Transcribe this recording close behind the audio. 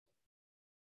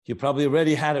You probably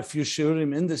already had a few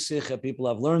shiurim in the sicha. People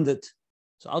have learned it.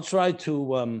 So I'll try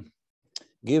to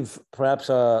give perhaps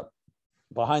a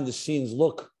behind-the-scenes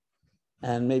look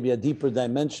and maybe a deeper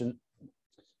dimension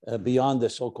beyond the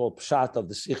so-called pshat of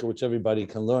the sicha, which everybody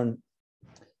can learn.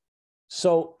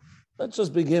 So let's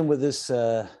just begin with this,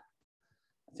 I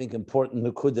think, important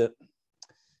nukuda.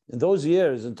 In those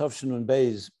years, in Tafshin Nun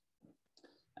Beis,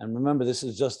 and remember, this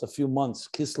is just a few months,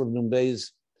 Kislev Nun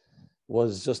Beis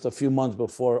was just a few months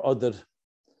before Adar,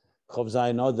 Chav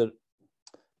Zayin Adar.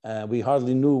 We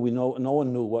hardly knew, no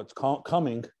one knew what's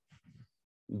coming.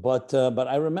 But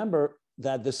I remember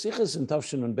that the sichas in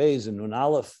Tafshin Nun Beis and Nun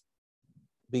Aleph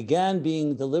began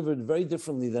being delivered very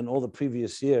differently than all the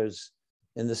previous years,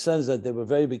 in the sense that they were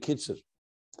very bekitzer.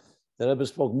 The Rebbe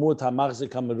spoke Mu'at HaMachzik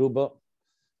HaMeruba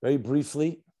very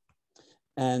briefly,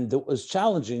 and it was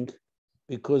challenging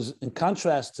because, in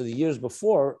contrast to the years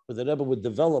before, where the Rebbe would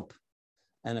develop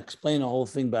and explain the whole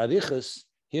thing by arichas,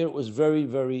 here it was very,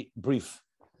 very brief.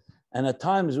 And at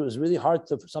times it was really hard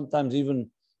to sometimes even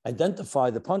identify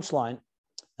the punchline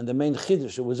and the main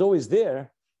chiddush. It was always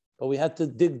there, but we had to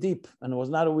dig deep, and it was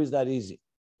not always that easy.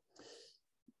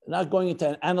 Not going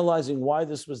into analyzing why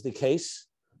this was the case,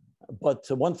 but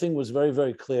one thing was very,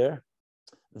 very clear,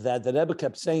 that the Rebbe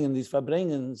kept saying in these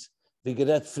Fabrengens,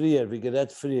 "Vigeret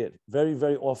frier," very,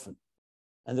 very often.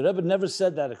 And the Rebbe never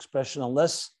said that expression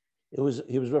unless he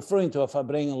was referring to a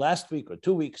Fabrengen last week or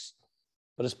 2 weeks.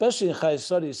 But especially in Chayei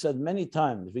Sara, he said many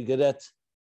times, Vigeret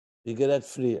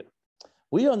frier.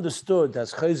 We understood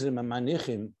as chozer and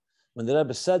maniyachim, when the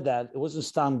Rebbe said that, it wasn't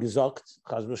stam gesagt,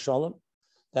 chas v'shalom,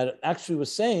 that it actually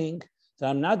was saying that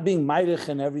I'm not being meirich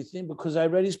and everything because I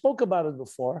already spoke about it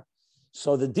before.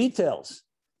 So the details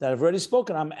that I've already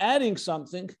spoken, I'm adding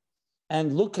something,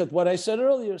 and look at what I said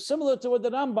earlier, similar to what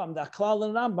the Rambam, the Aklal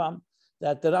and Rambam,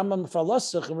 that the Rambam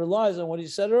falasach and relies on what he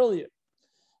said earlier.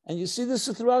 And you see this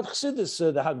throughout Chassidus,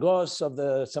 the Hagos of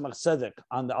the Tzemach Tzedek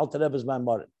on the Alter Rebbe's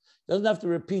Maimarim. Doesn't have to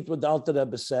repeat what the Alter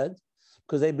Rebbe said,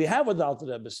 because they have what the Alter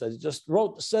Rebbe said. He just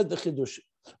said the Chidush.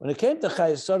 When it came to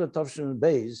Chayei Sara Tafshin Nun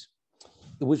Beis,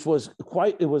 which was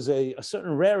a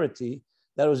certain rarity,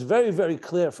 that was very, very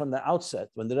clear from the outset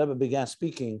when the Rebbe began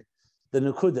speaking the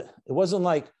Nukuda. It wasn't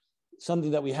like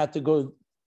something that we had to go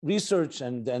research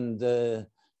and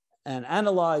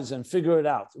analyze and figure it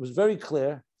out. It was very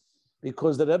clear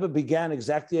because the Rebbe began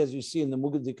exactly as you see in the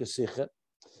Mugadika Sicha,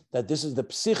 that this is the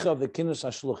sicha of the Kinus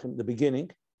HaShluchim, the beginning.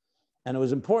 And it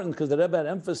was important because the Rebbe had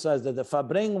emphasized that the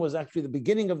Fabrengen was actually the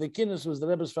beginning of the Kinus, was the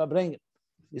Rebbe's Fabrengen.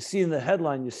 You see in the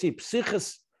headline, you see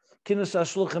Psichas Kinus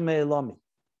HaShluchim Me'elami.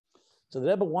 So the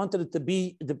Rebbe wanted it to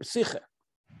be the sicha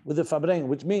with the Fabrengen,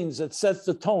 which means it sets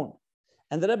the tone.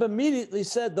 And the Rebbe immediately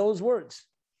said those words.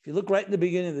 If you look right in the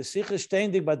beginning of the sicha,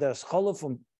 ständig bei der Scholle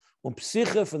from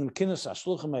Psicha, from the Kinus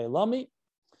HaShluchim Me'elami,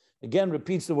 again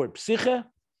repeats the word Psicha,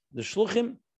 the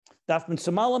Shluchim, darf man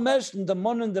zumal am ersten dem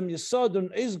Monnen dem Yesod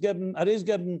und geben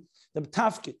dem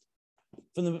Tafkid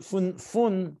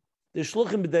von der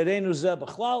Shluchim b'dereinu zeh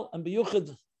b'chlal and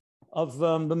b'yuchad of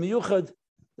b'miyuchad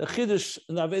the Chiddush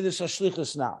and the Avedis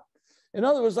HaShlichus now. In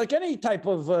other words, like any type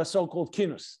of so-called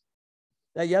kinus,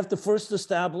 that you have to first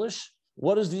establish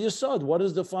what is the Yesod, what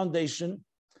is the foundation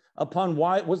upon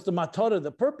what's the matara,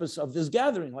 the purpose of this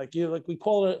gathering, like we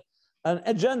call it an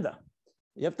agenda.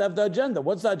 You have to have the agenda.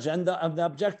 What's the agenda of the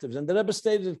objectives? And the Rebbe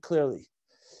stated it clearly.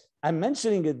 I'm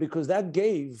mentioning it because that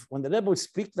gave, when the Rebbe would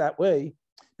speak that way,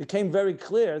 became very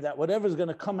clear that whatever's going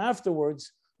to come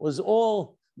afterwards was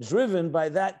all driven by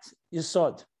that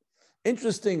yesod.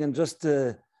 Interesting, and just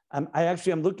I'm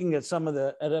looking at some of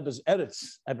the Rebbe's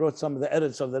edits. I brought some of the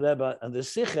edits of the Rebbe and the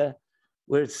Sicha,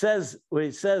 where it says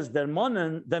der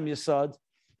monen dem yesod.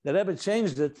 The Rebbe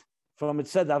changed it from, it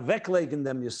said aveklegen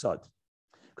dem yesod.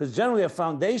 Because generally a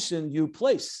foundation you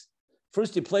place.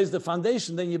 First you place the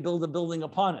foundation, then you build a building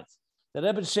upon it. The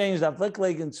Rebbe changed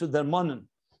aveklegen to der monen,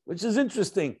 which is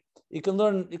interesting. You can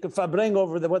fabring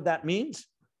over what that means.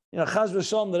 Chaz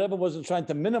v'shalom, the Rebbe wasn't trying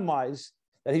to minimize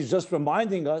that. He's just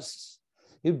reminding us.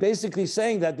 He's basically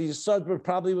saying that the Yisod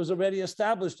probably was already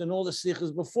established in all the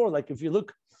sichas before. Like if you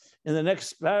look in the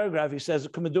next paragraph, he says,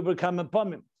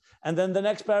 and then the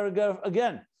next paragraph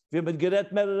again,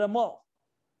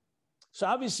 so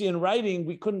obviously in writing,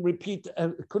 we couldn't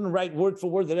write word for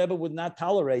word. The Rebbe would not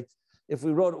tolerate if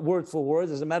we wrote word for word.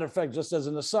 As a matter of fact, just as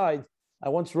an aside, I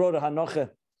once wrote a Hanocha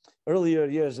earlier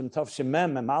years in Tafshim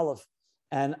Mem Aleph,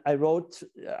 and I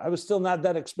was still not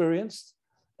that experienced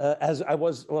as I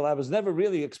was. Well, I was never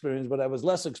really experienced, but I was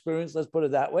less experienced. Let's put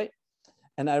it that way.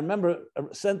 And I remember I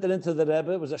sent it into the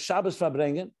Rebbe. It was a Shabbos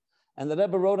Fabrengen, and the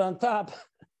Rebbe wrote on top,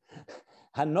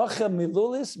 Hanocha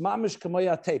milulis mamish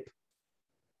kamoya tape.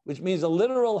 which means a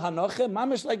literal hanocha,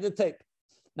 mamish like the tape.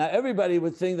 Now, everybody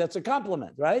would think that's a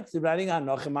compliment, right? They're writing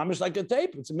hanocha, mamish like a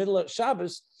tape. It's the middle of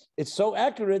Shabbos. It's so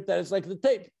accurate that it's like the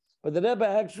tape. But the Rebbe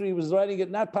actually was writing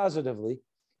it not positively,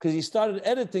 because he started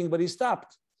editing, but he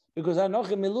stopped. Because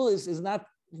hanocha milulis is not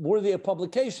worthy of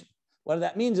publication. What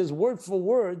that means is word for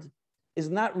word is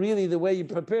not really the way you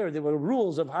prepare it. There were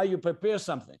rules of how you prepare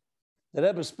something. The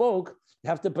Rebbe spoke, you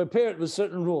have to prepare it with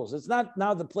certain rules. It's not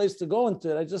now the place to go into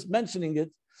it. I'm just mentioning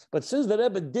it. But since the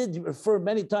Rebbe did refer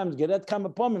many times, Geret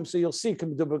Kamapomim, so you'll see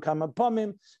Kamdubur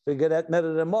Kamapomim, Geret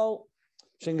Meredemol,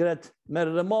 Shingeret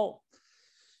Meredemol.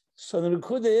 So the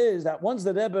Nukuda is that once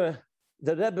the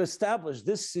Rebbe established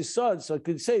this Yisod, so I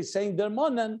could say, saying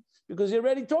Dermonan, because he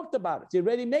already talked about it. He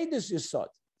already made this Yisod.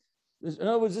 In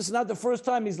other words, this is not the first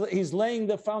time he's laying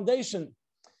the foundation.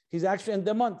 He's actually in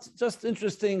Demont. Just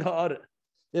interesting ha'ara.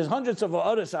 There's hundreds of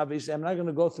ha'aras, obviously. I'm not going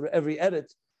to go through every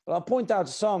edit, but I'll point out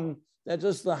some that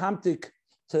just the hamtik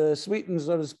to sweeten,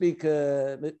 so to speak,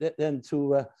 and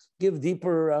to give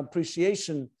deeper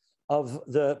appreciation of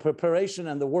the preparation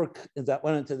and the work that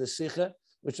went into the sicha,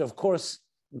 which of course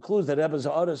includes the Rebbe's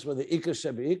ha'aras with the Ika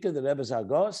Shebe'ika, the Rebbe's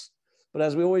ha'gos. But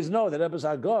as we always know, the Rebbe's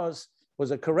ha'gos was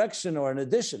a correction or an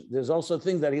addition. There's also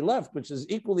things that he left, which is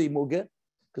equally mugeh,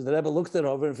 because the Rebbe looked it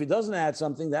over. If he doesn't add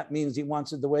something, that means he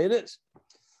wants it the way it is.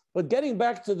 But getting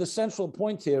back to the central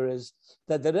point here is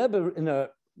that the Rebbe, in a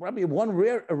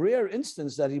rare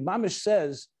instance, that Imamish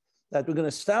says that we're going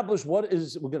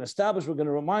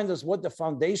to remind us what the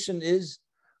foundation is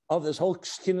of this whole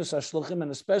Kinus HaShluchim, and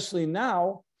especially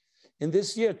now, in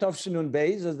this year, Tavshinun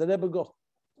Beis, as the Rebbe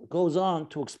goes on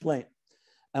to explain.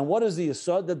 And what is the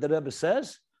yesod that the Rebbe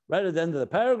says? Right at the end of the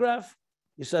paragraph,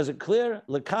 he says it clear.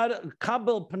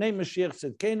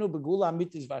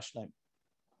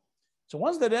 So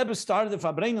once the Rebbe started the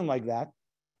Fabrenim like that,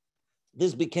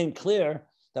 this became clear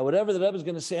that whatever the Rebbe is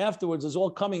going to say afterwards is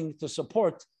all coming to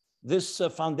support this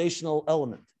foundational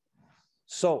element.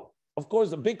 So, of course,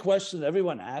 the big question that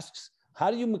everyone asks,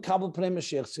 how do you Mekabel Pnei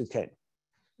Mashiach Tzidkenu?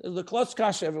 The Klotz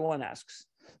Kasha everyone asks.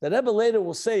 The Rebbe later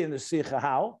will say in the sicha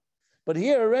how, but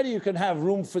here already you can have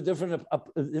room for different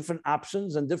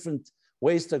options and different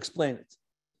ways to explain it.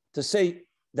 To say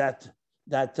that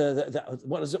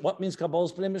what means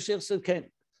Kabbalah's Pnei Mashiach Tzidkenu?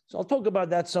 So I'll talk about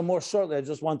that some more shortly. I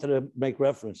just wanted to make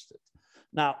reference to it.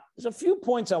 Now, there's a few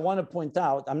points I want to point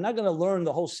out. I'm not going to learn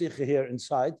the whole sicha here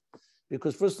inside,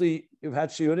 because firstly, you've had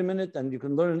shiurim in it and you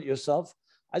can learn it yourself.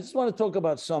 I just want to talk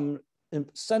about some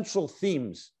central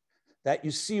themes that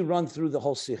you see run through the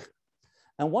whole sicha.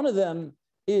 And one of them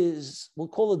is, we'll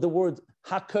call it the word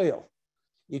hakoyel.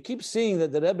 You keep seeing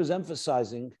that the Rebbe is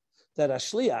emphasizing that a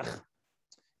shliach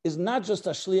is not just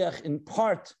a shliach in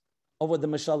part of what the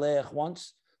Meshaleach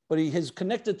wants, but he is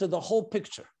connected to the whole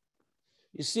picture.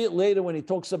 You see it later when he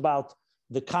talks about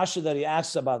the kasha that he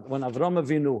asks about when Avram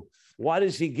Avinu, why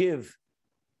does he give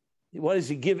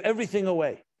everything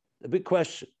away? The big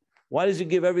question. Why does he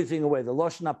give everything away? The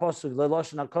Lashon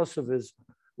HaKosov is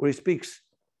where he speaks,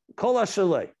 Kol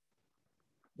HaShalei.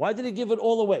 Why did he give it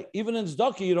all away? Even in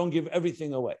Tzedakah, you don't give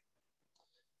everything away.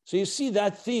 So you see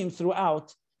that theme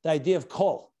throughout the idea of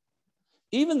Kol.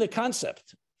 Even the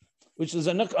concept, which is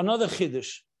another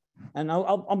chiddush, and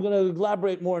I'm going to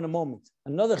elaborate more in a moment.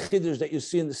 Another chiddush that you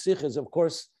see in the sicha is, of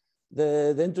course,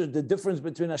 the difference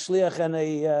between a shliach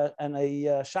and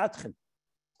a shatchen.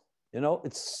 You know,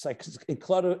 it's like in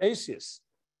Klaru Asius.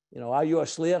 You know, are you a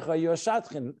shliach, are you a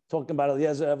shatchen? Talking about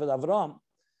Eliezer Eved Avram.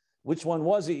 Which one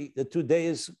was he? The 2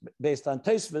 days based on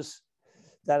Tosfos,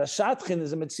 that a shatchen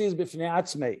is a metzias b'fnei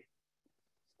atzmei.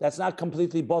 That's not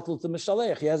completely bottled to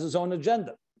Mishalech. He has his own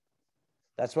agenda.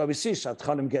 That's why we see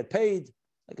shatchanim get paid.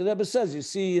 Like the Rebbe says, you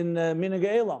see in Minhag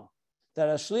Elam, that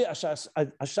a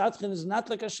shatchen is not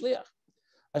like a shliach.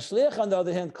 A shliach, on the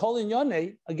other hand, kol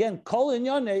inyonei, again, kol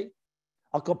inyonei,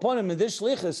 al kaponim in this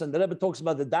shlichus, and the Rebbe talks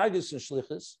about the dargis in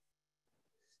shlichus,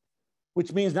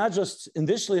 which means not just in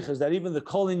this shlichus, that even the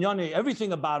kol inyonei,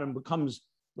 everything about him becomes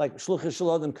like shlichus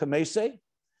shalodem kamesei,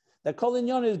 that kol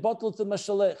inyonei is bottled to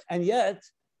mashalech, and yet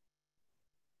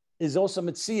is also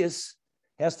metzias,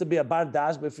 has to be a bar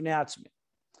das b'fnei atzmi.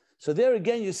 So there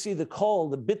again, you see the kol,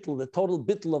 the bittul, the total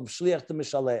bittul of shliach to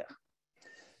mishalech.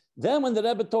 Then when the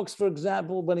Rebbe talks, for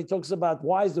example, when he talks about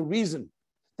why is the reason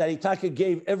that Itaka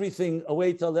gave everything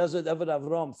away to Eliezer Eved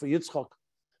Avram for Yitzchak,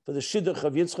 for the shidduch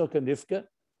of Yitzchak and Rivka,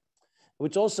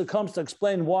 which also comes to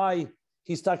explain why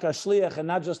he's taka shliach and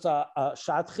not just a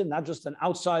shatchen, not just an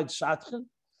outside shatchen.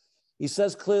 He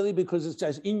says clearly because it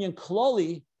says inyan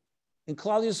klali in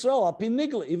Klal Yisrael api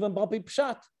nigla, even bapi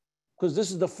pshat, because this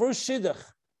is the first shidduch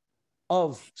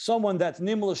of someone that's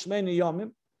nimul shmeini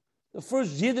yomim, the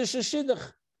first Yiddish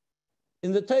shidduch.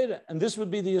 in the Torah. And this would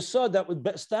be the yesod that would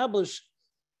establish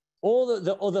all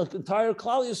the entire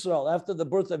Klal Yisrael after the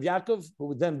birth of Yaakov, who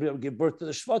would then give birth to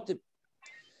the Shvatim.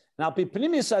 Now,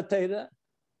 Pipnimis HaTorah,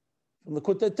 from the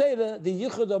Kutei Torah, the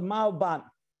Yichud of Ma'aban,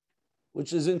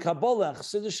 which is in Kabbalah,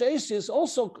 Chassidus Sheisi, is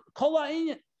also Kol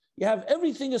HaInyan. You have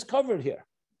everything is covered here.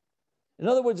 In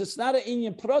other words, it's not an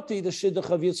Inyan Proti, the Shidduch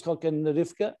of Yitzchak and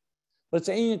Rivka, but it's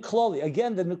an Inyan Kloli.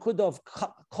 Again, the Nekuda of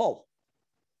Kol.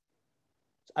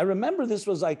 I remember this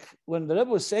was like when the Rebbe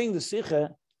was saying the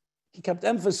sicha, he kept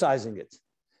emphasizing it.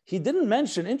 He didn't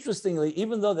mention, interestingly,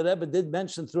 even though the Rebbe did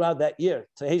mention throughout that year,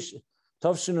 Tov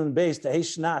Shinun Beis,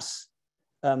 Tehesh Nas,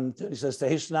 he says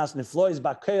Tehesh Nas, Niflois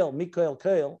Bakel, Mikael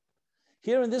Kael.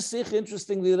 Here in this sicha,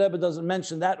 interestingly, the Rebbe doesn't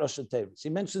mention that Rosh Hashanah. He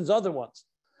mentions other ones,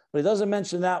 but he doesn't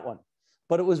mention that one.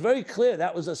 But it was very clear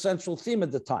that was a central theme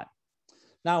at the time.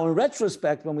 Now, in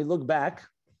retrospect, when we look back,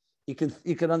 you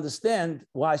can understand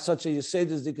why such a Yesed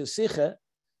is the Sicha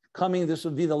coming. This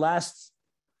would be the last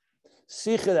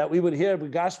Sicha that we would hear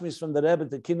Begashmis from the Rebbe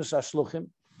to Kinush HaShluchim.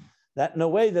 That in a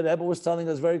way, the Rebbe was telling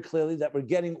us very clearly that we're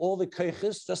getting all the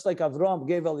keiches, just like Avram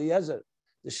gave Eliezer,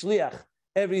 the Shliach,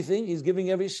 everything. He's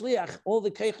giving every Shliach all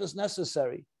the keiches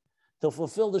necessary to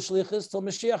fulfill the Shlichus till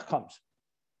Mashiach comes.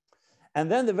 And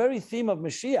then the very theme of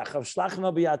Mashiach, of Shlach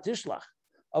Nabiyat Tishlach,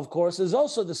 of course, is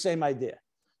also the same idea.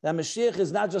 That Mashiach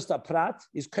is not just a prat,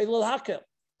 he's Kailul Hakel.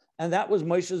 And that was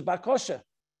Moshe's Bakosha,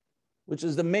 which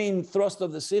is the main thrust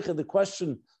of the Sikha, the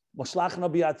question, what was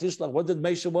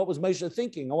Moshe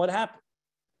thinking, and what happened?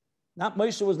 Not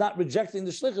Moshe was not rejecting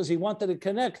the Shlichus, he wanted to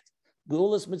connect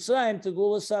Geulas Mitzrayim to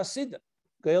Geulas Hasidah,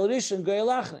 Geil Rishon, Geil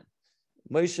Achron.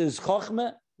 Moshe is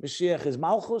Chochmeh, Mashiach is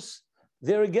Malchus.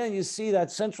 There again, you see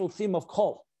that central theme of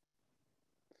Kol.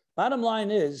 Bottom line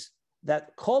is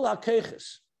that Kol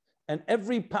HaKeiches and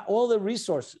all the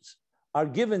resources are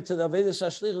given to the Avedas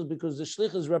HaShlichus because the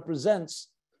Shlichus represents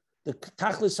the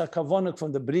Tachlis HaKavonik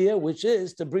from the Bria, which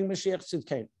is to bring Mashiach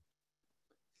Tzidkein.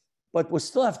 But we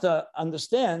still have to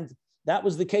understand that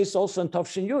was the case also in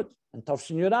Tavshin Yud and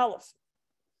Tavshin Yud Aleph,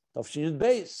 Tavshin Yud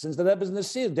Beis, since the Rebbe's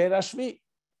Nasir, Deir Hashvi.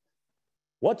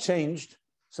 What changed?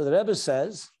 So the Rebbe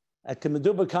says, at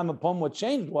Kemeduba come upon what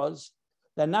changed was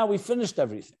that now we finished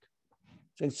everything.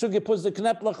 Sugi puts the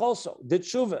Kneplach also, did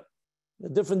Shuvah, the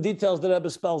different details the Rebbe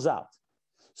spells out.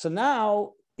 So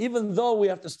now, even though we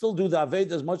have to still do the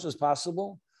Aved as much as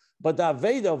possible, but the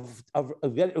Aved of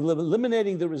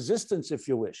eliminating the resistance, if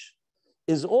you wish,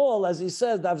 is all, as he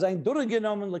says, with the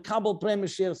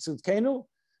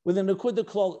Nekuda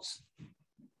Klolis.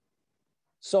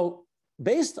 So,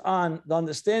 based on the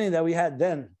understanding that we had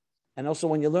then, and also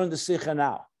when you learn the Sikha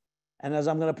now, and as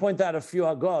I'm going to point out a few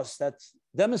agos that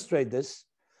demonstrate this,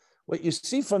 what you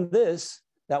see from this,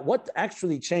 that what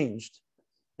actually changed,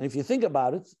 and if you think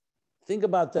about it, think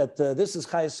about that this is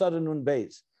Chayei Sara Nun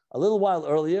Beis. A little while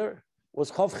earlier was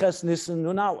Chof Ches Nisan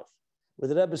Nun Aleph, where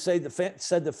the Rebbe said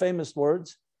the famous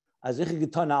words, as ich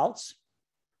getan als,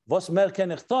 was mer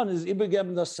ken ich tun, is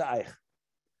übergeben das zu euch.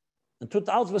 And tut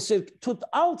als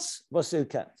was ihr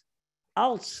kennt.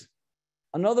 Als,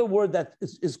 another word that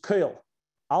is keil.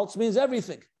 Als means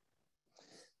everything.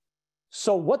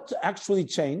 So what actually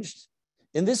changed?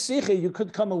 In this Sikha, you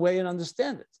could come away and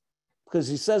understand it. Because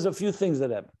he says a few things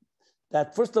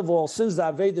that first of all, since the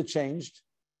Aveda changed,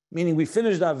 meaning we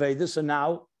finished the Aveda, so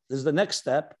now there's the next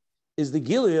step, is the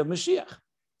Gili of Mashiach.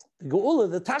 The Geula,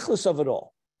 the Tachlis of it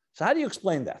all. So how do you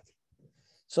explain that?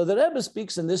 So the Rebbe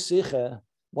speaks in this Sikha,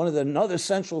 another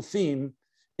central theme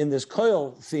in this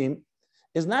Koil theme,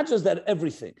 is not just that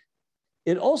everything.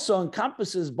 It also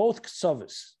encompasses both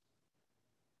Ktsavis,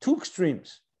 two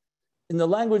extremes. In the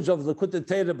language of the Kutei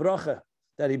Torah Bracha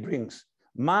that he brings,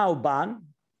 Ma'u Ban,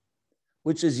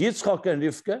 which is Yitzchak and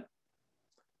Rivka,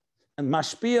 and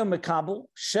Mashpia Mekabel,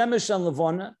 Shemesh and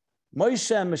Levona,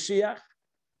 Moshe and Mashiach.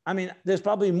 I mean, there's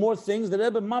probably more things. The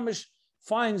Rebbe Mamish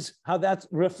finds how that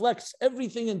reflects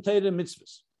everything in Torah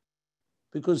mitzvahs.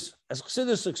 Because as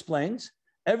Chassidus explains,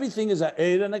 everything is a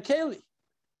Eir and a Keli.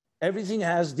 Everything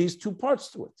has these two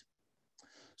parts to it.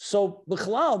 So,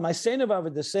 B'chalal, my Seinu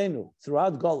V'Avedasenu,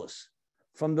 throughout Golus,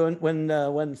 from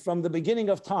the beginning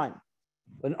of time,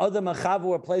 when Adam and Chava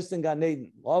were placed in Gan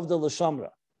Eden, L'Avda L'Shamra.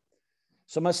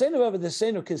 So Maseinu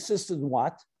V'Avedasenu consisted in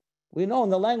what? We know in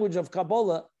the language of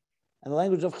Kabbalah and the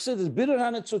language of Chassidus, Bidur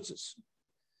HaNetzutzes.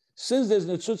 Since there's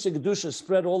Netzutze Kedusha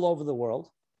spread all over the world,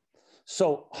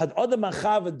 so had Adam and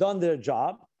Chava done their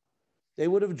job, they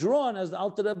would have drawn, as the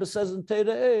Alter Rebbe says in Teira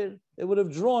Eir, they would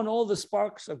have drawn all the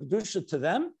sparks of Kedusha to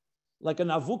them, like an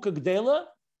Avuka Gdela,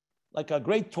 like a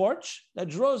great torch that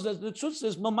draws the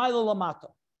Netzutze Mamayla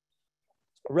Lamata.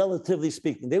 Relatively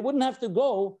speaking, they wouldn't have to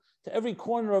go to every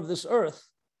corner of this earth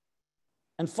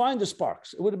and find the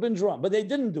sparks. It would have been drawn, but they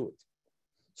didn't do it.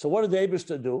 So what did the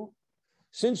Eibishter do?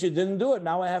 Since you didn't do it,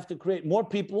 now I have to create more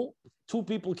people. 2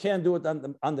 people can't do it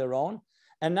on their own.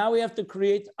 And now we have to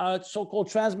create a so-called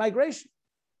transmigration.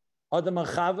 Adam and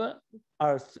Chava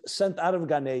are sent out of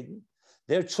Gan Eden.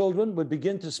 Their children would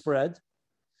begin to spread.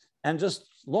 And just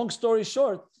long story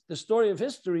short, the story of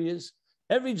history is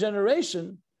every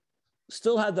generation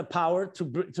still had the power to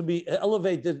be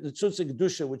elevated, the Tzutzik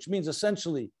Dusha, which means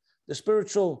essentially the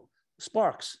spiritual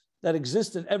sparks that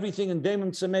exist in everything in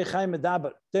Demim Tzemei Chaim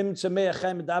Medaber, Demim Tzemei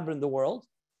Chaim Medaber in the world,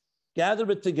 gather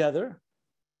it together.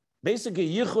 Basically,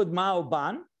 Yichud Ma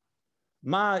Ban.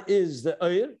 Ma is the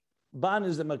Oyer, Ban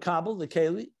is the Makabel, the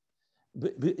Keli.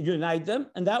 Unite them,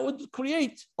 and that would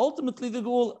create ultimately the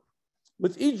Geula.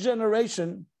 With each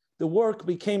generation, the work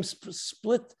became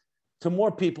split to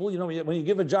more people. You know, when you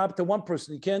give a job to one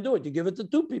person, you can't do it. You give it to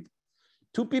 2 people.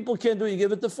 2 people can't do it. You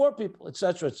give it to 4 people,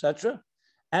 etc., etc.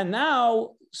 And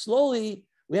now, slowly,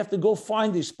 we have to go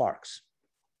find these sparks.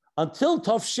 Until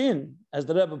Tafshin, as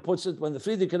the Rebbe puts it, when the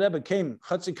Frierdiker Rebbe came,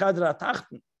 Chatzi Kadra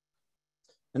Tachten,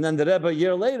 and then the Rebbe a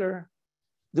year later,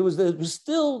 there was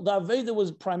still, the Aveda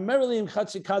was primarily in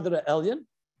Chatzi Kadra Elyon,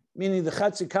 meaning the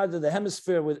Chatzi Kadra, the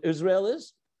hemisphere where Israel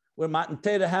is, where Matan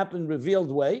Torah happened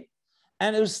revealed way.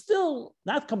 And it was still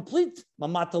not complete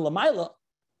Mamata Lamaila,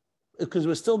 because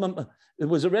it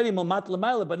was already Mamata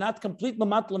Lamaila, but not complete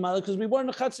Mamata Lamaila, because we weren't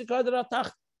in Chatzi Kadra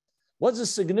Tachten. What's the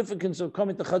significance of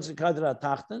coming to Chatzi Kadra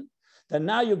Tachten? That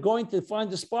now you're going to find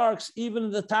the sparks even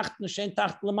in the Tachten, Shein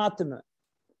Tacht Lamatina.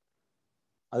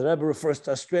 The Rebbe refers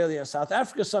to Australia and South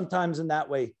Africa sometimes in that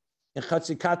way. In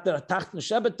Chatzi Kadra Tachten,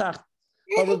 Shebet Tachten.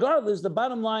 But regardless, the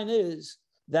bottom line is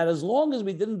that as long as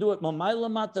we didn't do it Mamai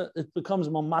Lamata, it becomes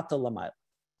Mamata Lamaila.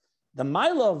 The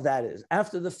Maila of that is,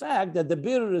 after the fact, that the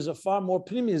Bir is a far more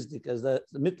primistic, as the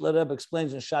Mittler Rebbe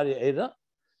explains in Sharia Eda,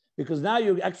 because now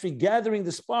you're actually gathering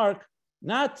the spark,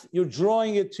 not you're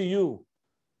drawing it to you,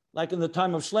 like in the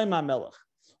time of Shlomo Melech,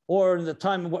 or in the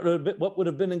time of what would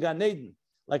have been in Gan Eden,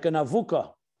 like an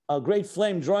Avuka, a great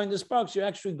flame drawing the sparks. You're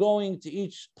actually going to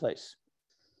each place.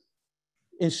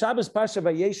 In Shabbos Parsha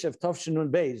Vayeshev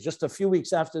Tavshin Beis, just a few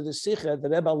weeks after the sicha, the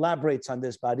Rebbe elaborates on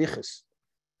this barichas.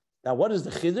 Now, what is the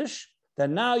chiddush?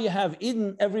 That now you have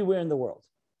Eden everywhere in the world.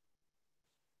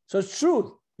 So it's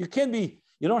true. You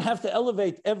don't have to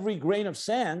elevate every grain of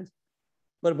sand,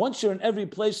 but once you're in every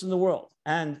place in the world,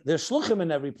 and there's shluchim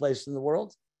in every place in the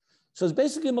world, so it's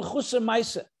basically mechusar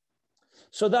maisa.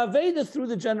 So the Aveda through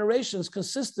the generations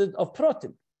consisted of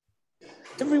protim.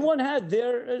 Everyone had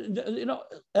their,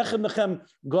 Echem Mechem,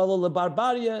 Gola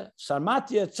Barbaria,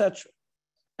 Sarmatia, etc.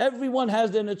 Everyone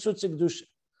has their Netzutzik Dusha.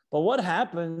 But what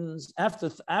happens after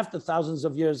thousands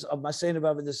of years of Masena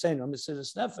Bavadesenu,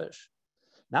 Mesiris Nefesh?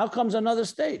 Now comes another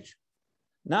stage.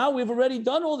 Now we've already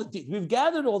done all the deeds. We've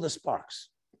gathered all the sparks,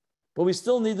 but we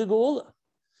still need the Geula.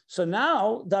 So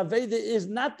now the Aveda is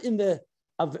not in the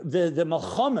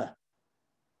Malchama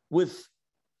with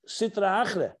Sitra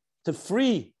Achre to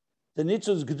free the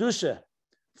Nitzuz Gedusha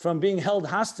from being held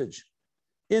hostage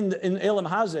in Elam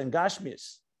Haza, in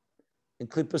Gashmias, in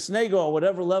Klippas Nego, or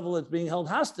whatever level it's being held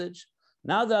hostage.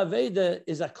 Now the Aveda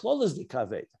is a Klolazdik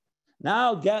Aveda.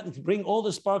 Now bring all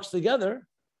the sparks together.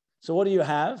 So what do you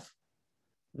have?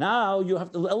 Now you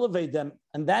have to elevate them.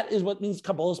 And that is what means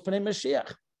Kabbalah's Pnei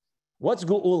Mashiach. What's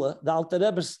Geula? The Alter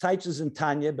Rebbe teaches in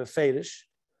Tanya, Beferish,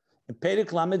 in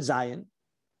Perek Lamed Zayin,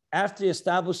 after he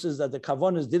establishes that the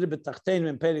Kavon is Dira B'Tachteinu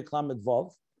in Perek Lamed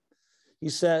Vov, he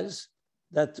says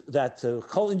that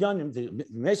Kol Inyanim, the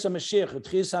Mesa Mashiach,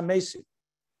 Tchias HaMesi,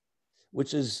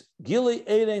 which is Gili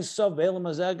Erein Sov Be'elam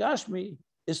Hazeh Gashmi,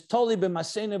 is totally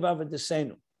b'Masenu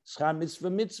B'Avadesenu, Schar Mitzvah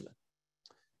Mitzvah.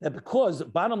 That because the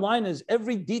bottom line is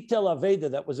every detail of Veda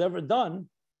that was ever done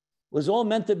was all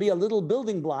meant to be a little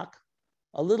building block,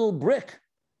 a little brick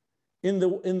in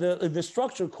the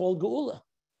structure called Geula.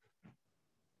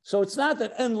 So it's not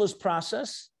an endless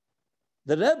process.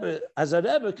 The Rebbe, as a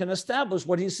Rebbe, can establish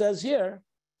what he says here,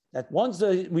 that once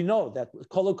we know that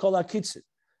Kol HaKitzit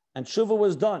and Shuvah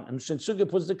was done, and Shinsuga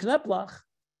puts the Kneplach,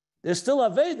 there's still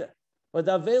Aveda. But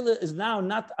the Aveda is now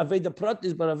not Aveda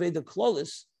Pratis, but Aveda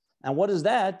Klolis. And what is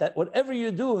that? That whatever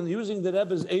you do in using the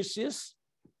Rebbe's Asius,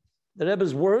 the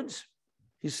Rebbe's words,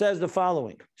 he says the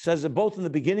following. He says that both in the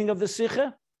beginning of the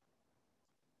Sicha,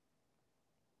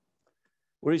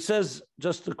 where he says,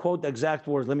 just to quote the exact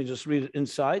words, let me just read it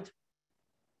inside.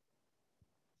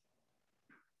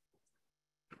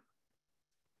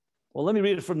 Well, let me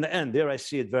read it from the end. There I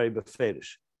see it very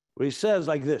beferish, where he says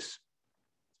like this.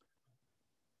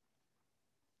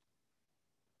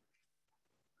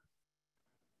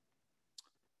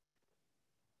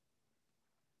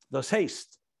 Das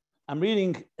heißt, I'm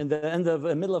reading in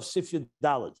the middle of Sif Yud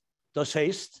Daled. Das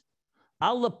heißt,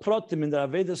 alle Protim in der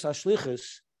Avedas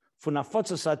HaShlichus von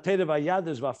Afotzas HaTeire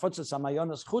VaYadus v'Afotzas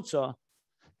HaMayonas Chutza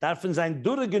darfen sein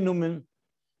durchgenommen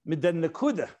mit der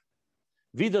Nekuda,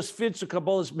 wie das führt zu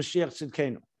Kabbalas Mashiach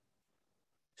Tzidkenu.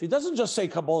 So he doesn't just say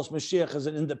Kabbalas Mashiach as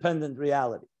an independent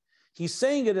reality. He's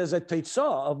saying it as a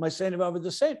teitzah of my saying about the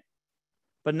same.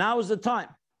 But now is the time.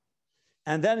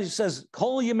 And then he says,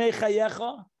 Kol Yemei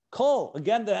Chayecha, Kol.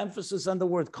 Again, the emphasis on the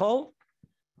word Kol.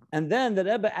 And then the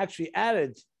Rebbe actually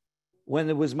added, when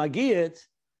it was Magiyat,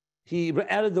 he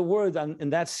added the word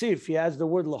in that sif, he adds the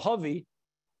word Lahavi,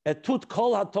 etut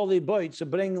Kol HaToli Boi, to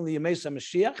bring the Yemei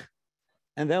Mashiach.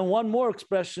 And then one more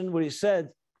expression where he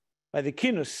said, by the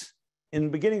Kinus, in the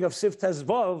beginning of Sif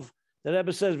Tezvav, the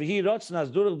Rebbe says, "V'hi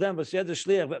rotznas durach dem v'syed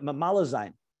shliach v'mamala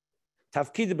zayin,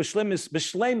 tafkid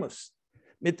b'shleimus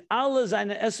mit alle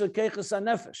seine eser keiches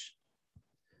hanefesh."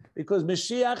 Because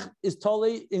Mashiach is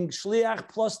totally in shliach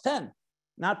plus 10,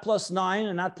 not plus 9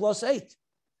 and not plus 8.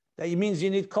 That means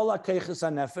you need kol keiches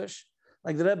hanefesh,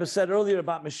 like the Rebbe said earlier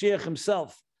about Mashiach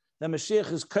himself. That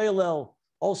Mashiach is koilel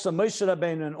also Moshe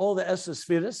Rabbeinu and all the eser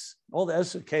spheres, all the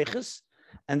eser keiches,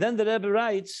 and then the Rebbe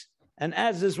writes and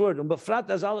adds this word, and befrat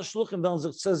as alle shluchim wollen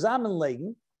sich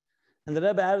zusammenlegen, and the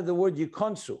Rebbe added the word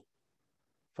yikonsu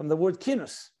from the word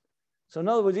kinus. So in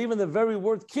other words, even the very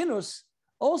word kinus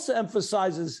also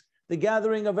emphasizes the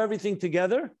gathering of everything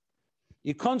together.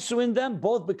 Yikonsu in them,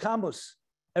 both bekamus,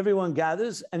 everyone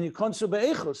gathers, and yikonsu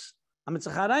be'echus,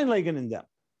 amitzach hareinlegen in them.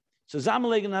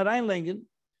 Zusammenlegen, hareinlegen,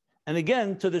 and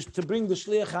again to bring the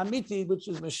shliach hamiti, which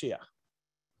is Mashiach.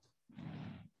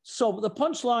 So the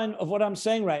punchline of what I'm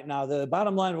saying right now, the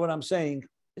bottom line of what I'm saying,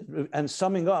 and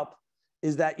summing up,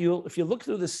 is that if you look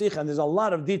through the sicha, and there's a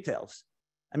lot of details.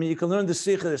 I mean, you can learn the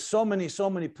sicha. There's so many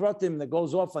pratim that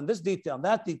goes off on this detail,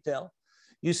 that detail.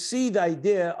 You see the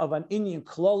idea of an inyan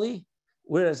kloli,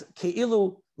 whereas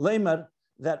keilu lemer,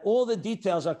 that all the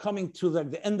details are coming to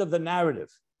the end of the narrative.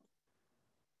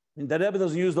 I mean, the Rebbe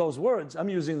doesn't use those words. I'm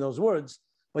using those words,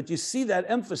 but you see that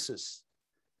emphasis.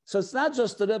 So it's not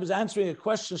just the Rebbe is answering a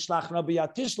question, shlach Rabbi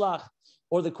Yatishlach,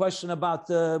 or the question about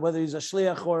whether he's a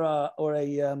shliach or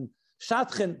a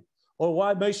shatchin, or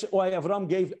why Avram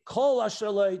gave kol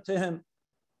asher to him,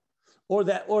 or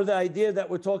the idea that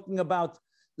we're talking about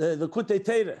the Likutei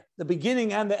Torah, the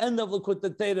beginning and the end of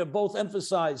Likutei Torah both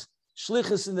emphasize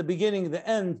shlichus in the beginning, the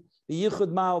end, the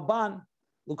yichud ma'oban,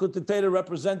 Likutei Torah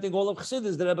representing all of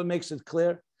Chassidus. The Rebbe makes it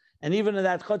clear, and even in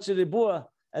that Chozer Ribua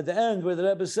at the end where the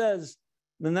Rebbe says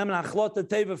the Nemen Achlot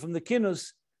Teva from the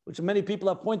Kinus, which many people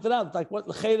have pointed out, like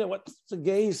what's the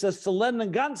gay? He says to learn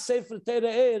and gan sefer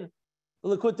Torah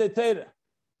the Likutei Torah,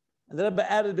 and the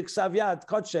Rebbe added B'Ksav Yad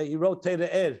Kodshe. He wrote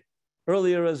Torah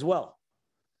earlier as well,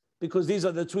 because these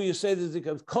are the two you say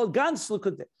that called Gans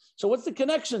Likutei. So what's the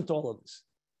connection to all of this?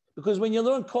 Because when you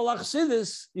learn Kol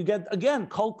Achsidis, you get again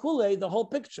Kol Kulei, the whole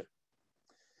picture.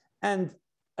 And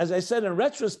as I said, in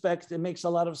retrospect, it makes a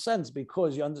lot of sense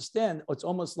because you understand it's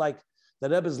almost like the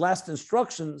Rebbe's last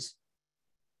instructions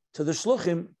to the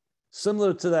shluchim,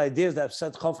 similar to the ideas that I've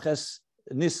said Chavches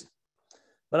Nis.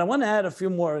 But I want to add a few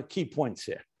more key points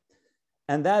here,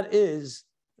 and that is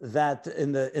that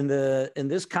in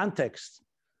this context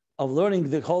of learning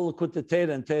the whole Likutei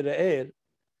Torah and Torah,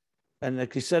 and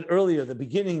like he said earlier, the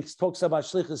beginning talks about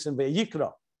shlichus in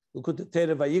Vayikra, Likutei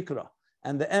Torah Vayikra,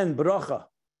 and the end Bracha,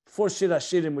 4 Shir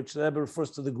Hashirim, which the Rebbe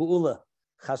refers to the Geula.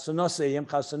 Chasanose, Yem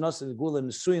Chasanose, the Gula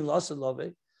Nesuin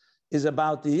Lasalove, is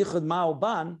about the Yichud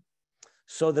Ma'oban.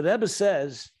 So the Rebbe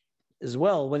says as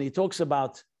well, when he talks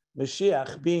about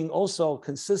Mashiach being also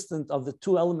consistent of the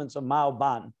two elements of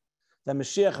Ma'oban, that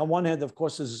Mashiach on one hand, of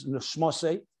course, is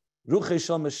Neshmose, Ruchei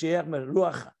Shel Mashiach,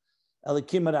 Ruach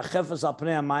Elikim Rachefes Al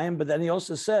Pnei Hamayim, but then he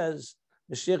also says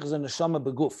Mashiach is a Neshama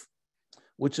Beguf,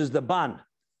 which is the Ban.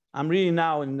 I'm reading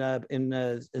now in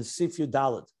Sif Yud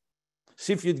Daled,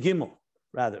 Sif Yud Gimel.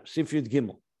 Sif Yud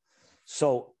Gimel.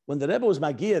 So when the Rebbe was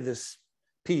Magia this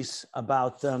piece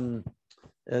about the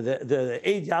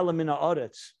Eid Yala Mina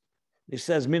Oretz, he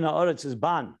says Mina Oretz is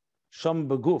Ban, Sham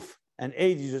Beguf, and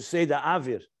Eid you just say the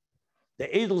Avir, the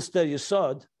Edelster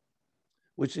Yesod,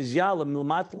 which is Yala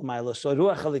Milmat L'mayla, so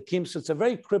Ruach Halikim. So it's a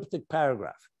very cryptic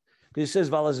paragraph. He says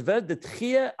Valasver the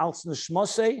Tchia als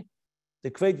Neshmose,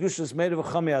 the Kveit Gushas made of a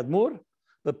Chami Admur,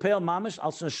 the Pale Mamish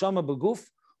als Neshama Beguf.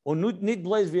 So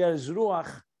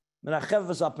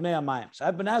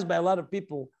I've been asked by a lot of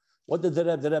people, what did the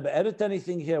Rebbe edit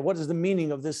anything here? What is the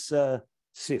meaning of this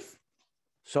sif?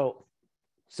 So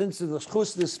since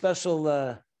it's this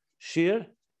special shiur,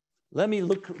 let me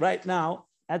look right now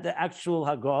at the actual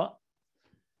Hagah.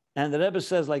 And the Rebbe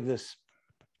says like this.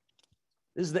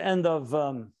 This is the end of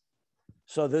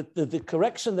So the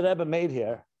correction that Rebbe made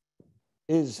here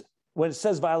is when it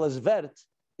says Valas Vert,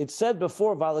 it said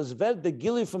before Valas Vert, the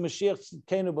Gili for Mashiach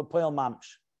Tzidkenu b'Poel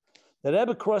Mamish. The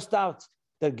Rebbe crossed out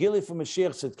the Gili for Mashiach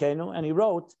Tzidkenu, and he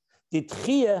wrote, the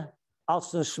Tchiyah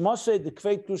als Neshmoshe the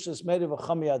Kveit Kushas Meri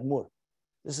v'Chami Admur.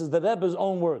 This is the Rebbe's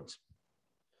own words.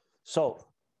 So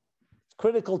it's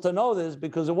critical to know this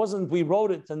because it wasn't we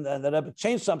wrote it and the Rebbe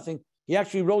changed something. He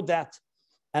actually wrote that.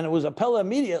 And it was appella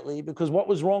immediately because what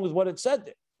was wrong with what it said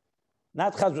there?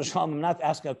 Not Chaz v'Shalom, I'm not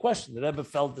asking a question. The Rebbe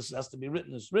felt this has to be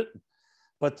written, it's written.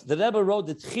 But the Rebbe wrote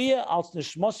the Tchiyah als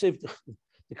Neshmoshe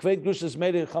the Kveit Kushas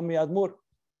Meri v'Chami Admur.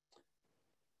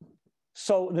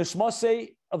 So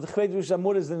Neshmoshe of the Chayei Sara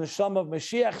is the neshama of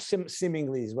Mashiach,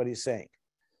 seemingly is what he's saying.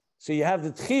 So you have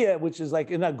the Tchiyah, which is like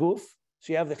in a goof.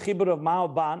 So you have the Chibur of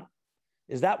Ma'oban.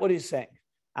 Is that what he's saying?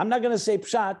 I'm not going to say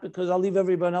Pshat because I'll leave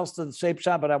everyone else to say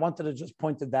Pshat, but I wanted to just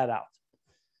point that out.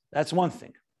 That's one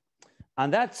thing.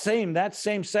 On that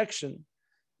same section,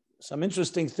 some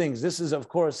interesting things. This is, of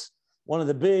course, one of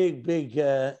the big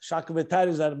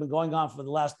shakavitaris that have been going on for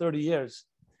the last 30 years.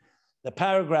 The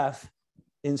paragraph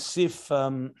in Sif,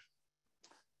 and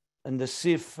the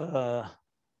Sif,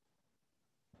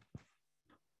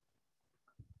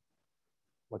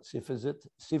 what Sif is it?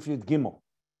 Sif Yud Gimel.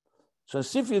 So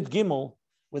Sif Yud Gimel,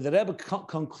 where the Rebbe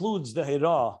concludes the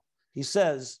Hira, he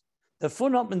says, the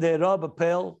Funop in the Hira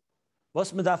bepel,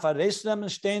 was mit daf aresnem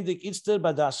ständig itzter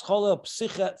bei der Schole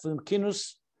Psyche vom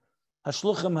Kinus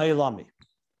Hashluchem Heilami.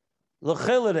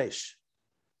 Lochel Reish.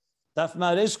 Darf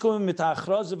man reskommen mit der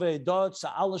Achrose ve'edot zu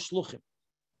alle Schluchim.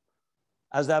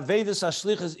 Als der Avedes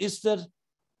Ashliches ist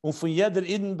und von jeder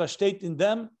Iden besteht in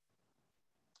dem,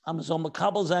 aber soll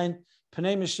makabel sein,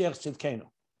 Pnei Mashiach Tzidkenu.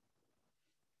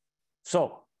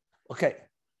 So, okay.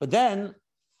 But then,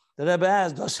 the Rebbe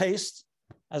has, das heißt,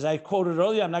 as I quoted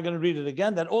earlier, I'm not going to read it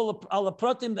again, that all the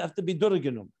pratim have to be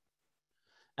durgenum.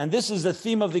 And this is the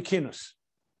theme of the Kinus.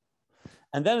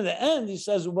 And then in the end, he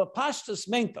says, Pashtas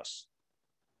Mentas.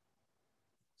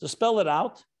 To spell it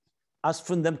out, as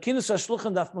from dem Kinus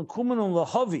HaShluchim darf man kommen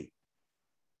Lahavi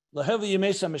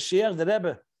Yemesa Mashiach, the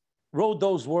Rebbe wrote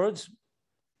those words,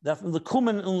 darf man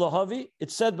kommen Lahavi. It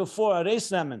said before,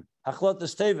 Areis Namen,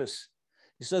 Hachlotas Tevis.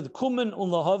 He said, Kumen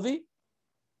Lahavi,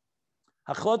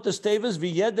 Hachlotas Tevis, wie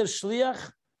jeder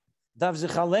Shliach, darf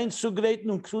sich allein zugreiten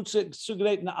und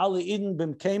zugreiten alle Iden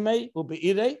bim Kemei und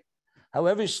beirei.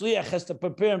 However, Shliach has to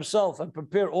prepare himself and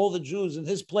prepare all the Jews in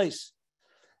his place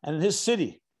and in his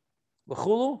city.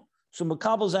 B'chulu, so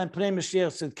makabel sein Pnei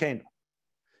Mashiach Tzidkenu.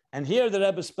 And here the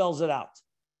Rebbe spells it out.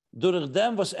 Durch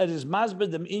dem was is masber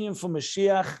dem inyan for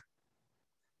Mashiach.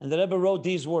 And the Rebbe wrote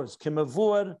these words.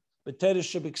 Kimavur, b'terish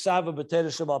shebiksav,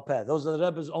 b'terish shebalpeh. Those are the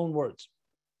Rebbe's own words.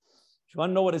 If you want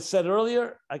to know what it said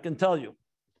earlier, I can tell you.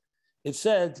 It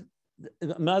said,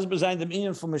 masber sein dem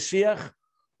inyan for Mashiach,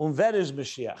 wer is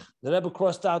Mashiach. The Rebbe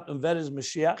crossed out wer is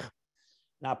Mashiach.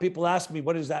 Now people ask me,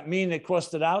 what does that mean? They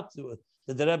crossed it out.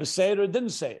 Did the Rebbe say it or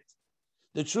didn't say it?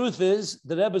 The truth is,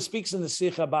 the Rebbe speaks in the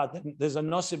sicha about that there's a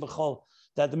nasi b'chol,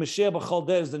 that the Mashiach b'chol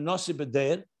der is the nasi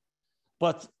b'der,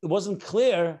 but it wasn't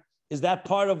clear, is that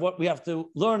part of what we have to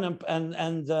learn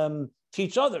and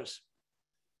teach others?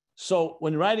 So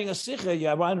when writing a sicha,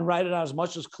 you want to write it out as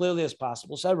much as clearly as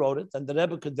possible. So I wrote it, and the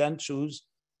Rebbe could then choose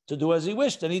to do as he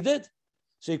wished, and he did.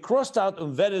 So he crossed out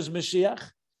Ver is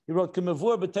Mashiach. He wrote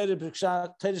Kimavur b'Teresh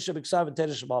B'Ksav and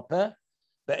Teresh B'Alpeh.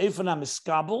 Be'efanam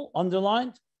Iskabel,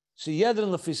 underlined. So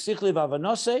Yedrin Lefisichli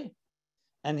Vavanose.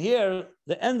 And here,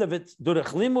 the end of it,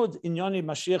 Durech Limud, Inyoni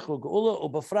Mashiach U'Geula,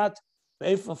 U'Befrat,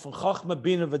 Be'efan from Chochma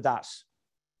Bina V'Das.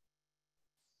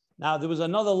 Now, there was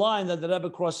another line that the Rebbe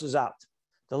crosses out.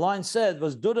 The line said,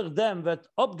 was Durech Dem Vet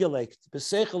Obgelegt,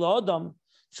 B'Seichel Adam,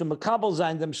 Shemakabel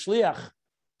Zayin Dem Shliach,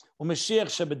 U'Mashiach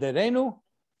Shebederenu,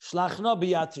 Shlachno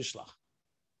B'Yad Tishlach.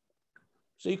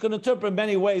 So you can interpret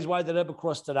many ways why the Rebbe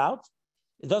crossed it out.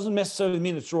 It doesn't necessarily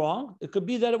mean it's wrong. It could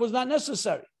be that it was not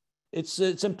necessary. It's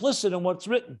implicit in what's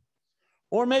written,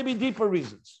 or maybe deeper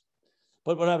reasons.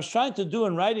 But what I was trying to do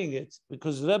in writing it,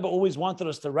 because the Rebbe always wanted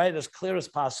us to write as clear as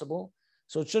possible,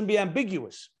 so it shouldn't be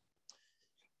ambiguous.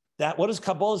 That what does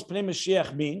Kabbalah's Pnei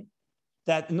Mashiach mean?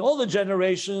 That in all the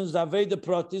generations, the Aveda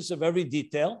Pratis of every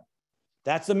detail,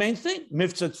 that's the main thing.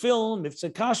 Mivtzah Tfilin,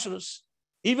 Mivtzah Kashrus,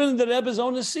 even in the Rebbe's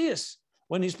own Asiyas,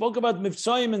 when he spoke about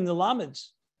Mivtzoyim in the Lamids,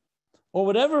 or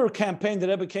whatever campaign the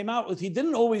Rebbe came out with, he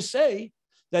didn't always say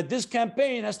that this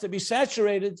campaign has to be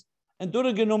saturated and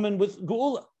durgenumen with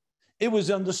Geula. It was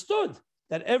understood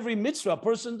that every mitzvah a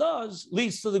person does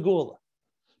leads to the Geula.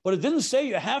 But it didn't say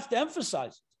you have to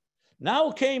emphasize it.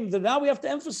 Now we have to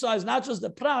emphasize not just the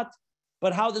prat,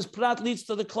 but how this prat leads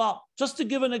to the klal. Just to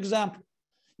give an example,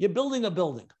 you're building a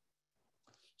building.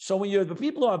 So when the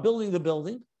people who are building the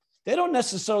building, they don't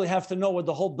necessarily have to know what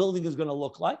the whole building is going to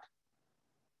look like.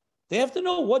 They have to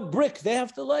know what brick they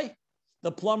have to lay.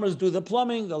 The plumbers do the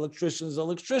plumbing, the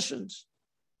electricians.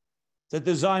 The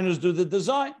designers do the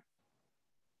design.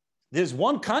 There's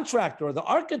one contractor, or the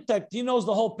architect, he knows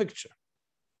the whole picture.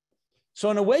 So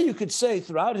in a way, you could say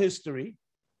throughout history,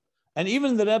 and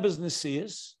even the Rebbe's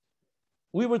Nesias,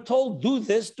 we were told, do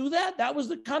this, do that. That was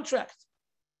the contract.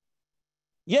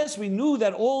 Yes, we knew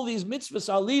that all these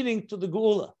mitzvahs are leading to the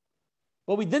Geula,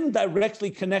 but we didn't directly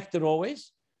connect it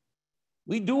always.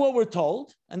 We do what we're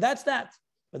told, and that's that.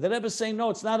 But the Rebbe is saying,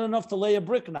 no, it's not enough to lay a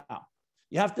brick now.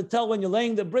 You have to tell when you're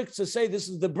laying the bricks to say this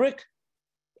is the brick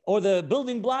or the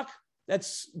building block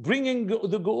that's bringing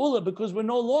the Geula, because we're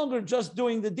no longer just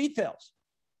doing the details.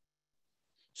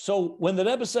 So when the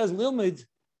Rebbe says, Lilmid,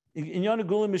 in Yana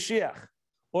Geula Mashiach,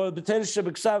 or B'Teres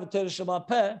Shebeksav, B'Teres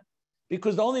Sheba'peh,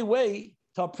 because the only way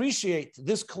to appreciate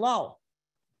this klal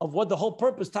of what the whole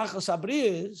purpose, Tachas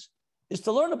Abriya, is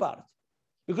to learn about it.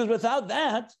 Because without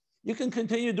that, you can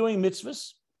continue doing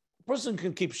mitzvahs. A person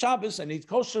can keep Shabbos and eat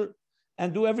kosher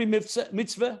and do every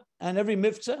mitzvah and every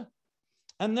mitzvah,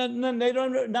 and then they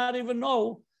don't not even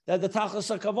know that the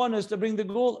Tachas HaKavon is to bring the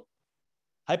Geula.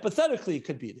 Hypothetically, it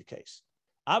could be the case.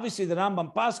 Obviously, the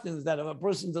Rambam paskins that if a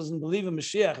person doesn't believe in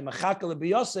Mashiach, Mechakal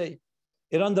B'Yosei,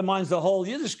 it undermines the whole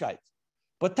Yiddishkeit.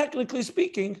 But technically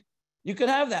speaking, you could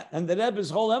have that. And the Rebbe's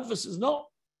whole emphasis, no,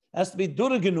 it has to be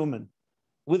Duragenumen,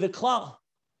 with a klal,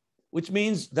 which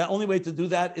means the only way to do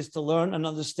that is to learn and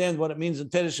understand what it means in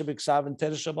Teresh B'Ksav and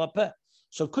Teresh B'Peh.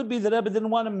 So it could be the Rebbe didn't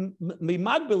want to be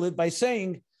magbil it by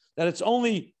saying that it's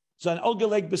only that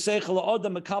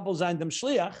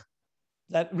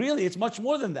really it's much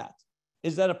more than that,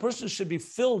 is that a person should be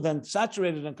filled and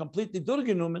saturated and completely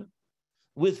Durgenumen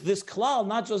with this klal,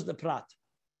 not just the prat.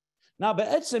 Now,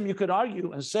 be'etzim, you could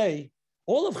argue and say,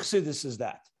 all of Chassidus is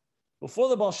that. Before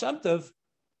the Baal Shem Tov,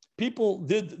 people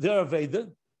did their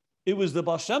Aveda. It was the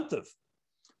Baal Shem Tov.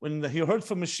 When he heard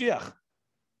from Mashiach,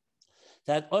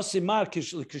 that Osimar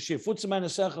Kishifutzaman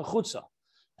Esecha Chutza.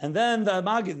 And then the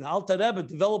Magid, the Alter Rebbe,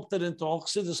 developed it into all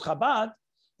Chassidus Chabad,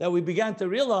 that we began to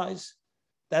realize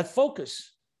that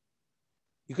focus.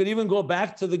 You could even go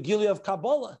back to the Gili of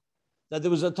Kabbalah, that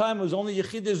there was a time it was only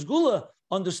Yechidus Gula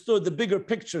understood the bigger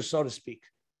picture, so to speak.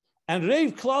 And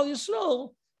Reiv Klal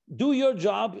Yisrael, do your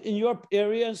job in your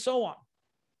area and so on.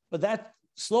 But that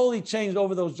slowly changed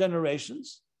over those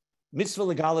generations. Mitzvah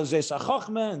Legala Zeis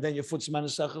HaChochmeh, and then Yefutz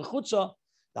Manesecha Chutza,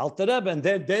 the Alter Rebbe, and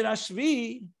then Der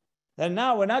Ashvi. And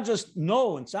now we're not just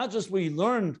it's not just we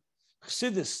learn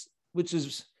Chassidus, which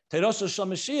is Terosa Shel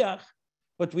Mashiach,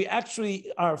 but we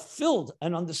actually are filled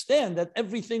and understand that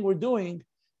everything we're doing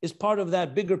is part of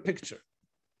that bigger picture.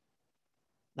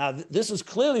 Now, this is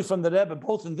clearly from the Rebbe,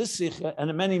 both in this sicha and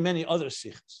in many, many other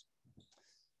sichas.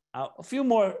 Now, a few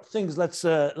more things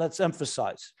let's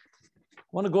emphasize. I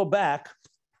want to go back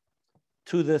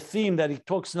to the theme that he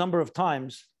talks a number of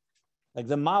times, like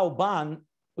the Ma'oban,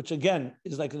 which again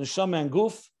is like the neshama and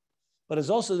guf, but is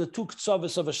also the two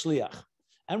ktsavis of a shliach.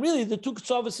 And really the two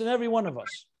ktsavis in every one of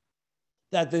us.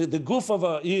 That the guf of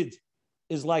a yid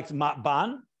is like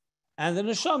ma'ban, and the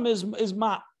neshama is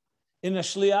ma. In a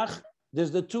shliach,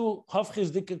 there's the two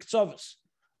hafchiz dik ktsavis.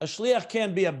 A shliach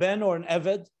can't be a ben or an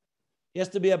eved. He has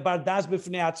to be a bardas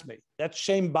b'fnei atzmei. That's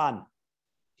shem ban.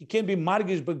 He can't be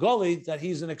margish begoli, that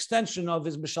he's an extension of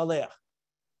his mishaleach.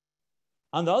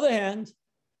 On the other hand,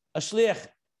 a shliach,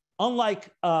 unlike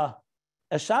a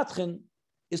shatchin,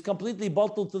 is completely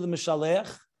bottled to the mishaleach,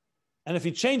 and if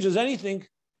he changes anything,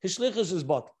 his shlichus is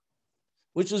bottled,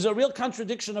 which is a real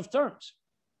contradiction of terms.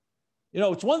 You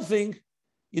know, it's one thing,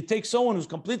 you take someone who's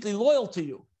completely loyal to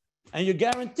you, and you're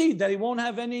guaranteed that he won't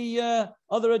have any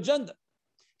other agenda.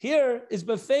 Here is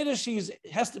befedish, he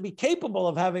has to be capable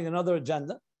of having another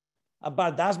agenda,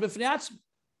 about das b'fnei atzmi.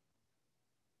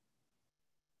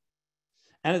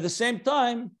 And at the same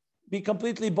time, be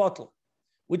completely bottled,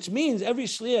 which means every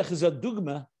shliach is a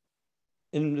dugma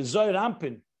in Zohar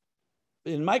Ampin,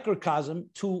 in microcosm,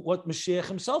 to what Mashiach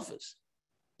himself is,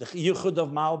 the yichud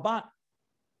of Ma'oban.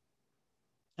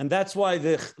 And that's why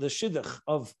the shidduch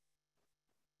of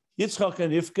Yitzchak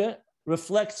and Rivka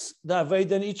reflects the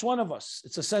Aveda in each one of us.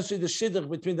 It's essentially the shidduch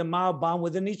between the Ma'oban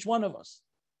within each one of us.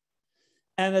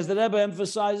 And as the Rebbe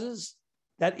emphasizes,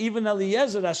 that even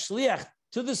Eliezer, as shliach,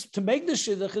 to make the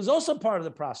shidduch is also part of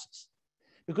the process,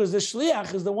 because the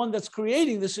shliach is the one that's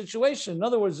creating the situation. In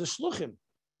other words, the shluchim,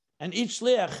 and each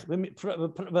shliach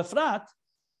befrat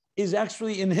is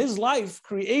actually in his life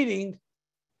creating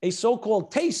a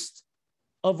so-called taste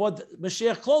of what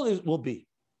Mashiach Klal will be.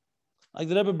 Like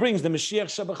the Rebbe brings the Mashiach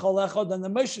Shebechol Echad and the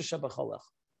Moshe Shebechol Echad.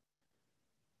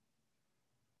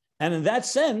 And in that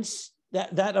sense,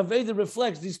 that Aveda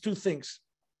reflects these two things.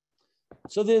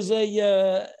 So there's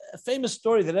a famous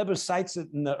story that Rebbe cites it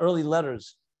in the early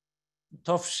letters,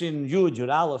 Tofshin Yud,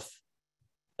 Yud Aleph,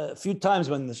 a few times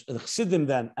when the Chassidim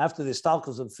then, after the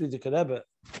Stalkos of Friedrich Rebbe,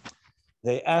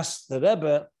 they asked the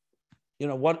Rebbe,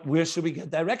 where should we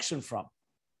get direction from?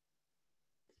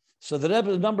 So the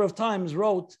Rebbe a number of times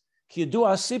wrote, Ki Yedu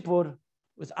HaSipur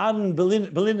with Aaron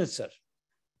Belinitzer.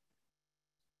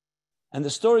 And the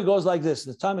story goes like this.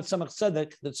 The time at Tzemach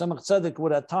Tzedek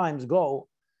would at times go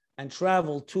and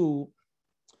travel to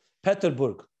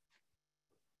Petersburg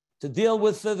to deal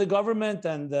with the government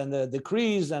and the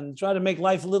decrees and try to make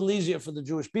life a little easier for the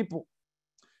Jewish people.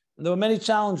 And there were many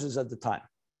challenges at the time.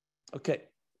 Okay.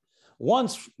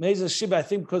 Once, Meza Shiba, I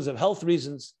think because of health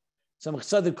reasons, Tzemach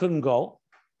Tzedek couldn't go.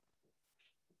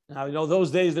 Now,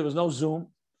 those days there was no Zoom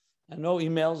and no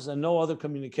emails and no other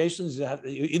communications. Either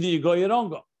you go or you don't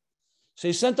go. So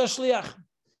he sent a shliach.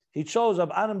 He chose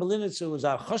Ab Aaron Belinitz, who was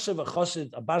a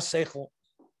chosid, a bar seichel,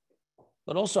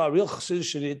 but also a real chassid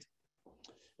sharid.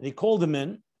 And he called him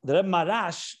in. The Reb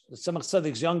Marash, the Tzemach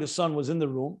Tzedek's youngest son, was in the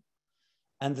room.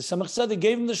 And the Tzemach Tzedek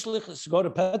gave him the shlichus to go to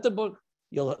Petersburg,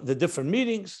 the different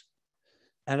meetings.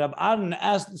 And Reb Aaron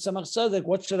asked the Tzemach Tzedek,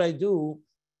 what should I do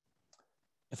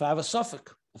if I have a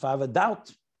suffix, if I have a doubt?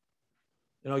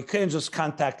 You can't just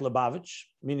contact Lubavitch,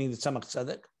 meaning the Tzemach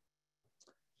Tzedek.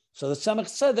 So the Tzemach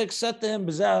Tzedek said to him,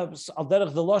 Al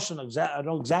derech the Lashon, I don't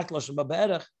know exact Lashon, but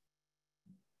be'erech,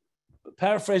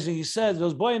 paraphrasing, he said,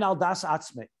 "Boyin al das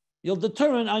atzmei." You'll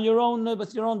determine on your own,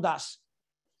 with your own das.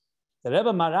 The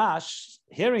Rebbe Marash,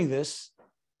 hearing this,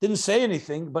 didn't say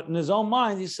anything, but in his own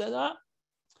mind, he said,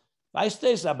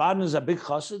 Abadan is a big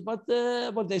chassid, but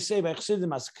what they say by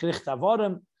chassidim as kricht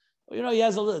avorim, he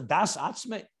has a little das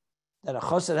atzmei, that a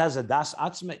chassid has a das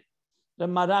atzmei. The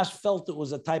Marash felt it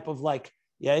was a type of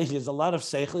he has a lot of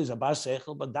seichel, he's a bar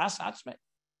seichel, but das atzmei.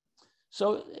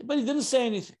 So, but he didn't say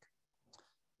anything.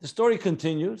 The story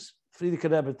continues. Friedrich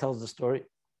Rebbe tells the story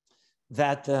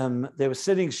that they were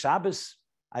sitting Shabbos,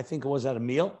 I think it was at a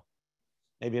meal,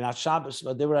 maybe not Shabbos,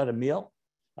 but they were at a meal.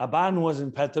 Rabban was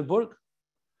in Petersburg,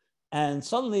 and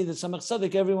suddenly the Tzemach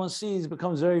Tzedek everyone sees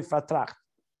becomes very fatrach,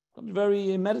 becomes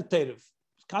very meditative.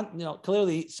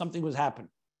 Clearly something was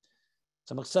happening.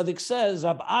 Tzemach Tzedek says,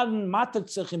 Rabban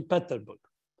matet in Petersburg.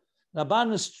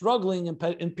 Rabban is struggling in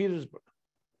Petersburg.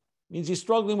 Means he's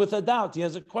struggling with a doubt. He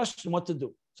has a question what to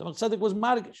do. Tzemach Tzedek was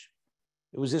margish.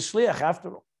 It was his shliach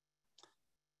after all.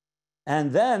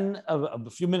 And then a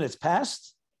few minutes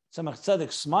passed. Tzemach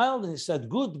Tzedek smiled and he said,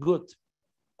 good.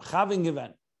 Chaving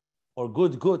event. Or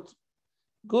good.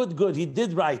 Good. He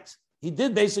did right. He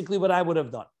did basically what I would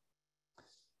have done.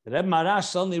 The Reb Marash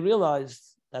suddenly realized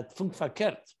that funk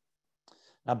verkehrt.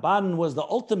 Rabban was the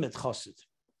ultimate chassid.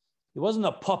 He wasn't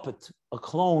a puppet, a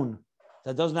clone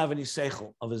that doesn't have any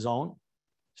seichel of his own.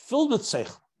 It's filled with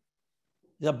seichel.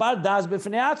 The bar das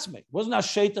b'fnei atzmei. Wasn't a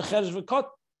sheita cheresh v'kot.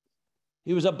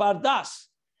 He was a bar das.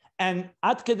 And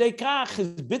at kedei kach,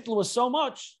 his bittul was so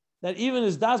much that even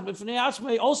his das b'fnei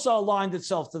atzmei also aligned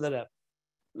itself to the Rebbe.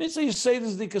 Mitzvah you say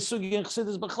this the kasugi and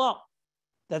chassidus b'chlal.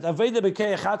 That aveda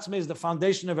b'keich atzmei is the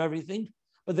foundation of everything.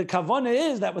 But the kavanah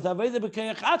is that with aveda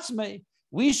b'keich atzmei,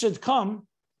 we should come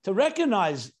to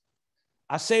recognize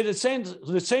that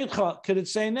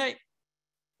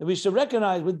we should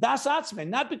recognize with das atzmei,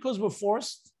 not because we're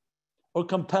forced or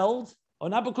compelled, or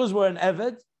not because we're an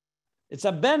eved. It's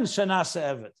a ben shenasa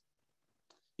eved.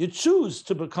 You choose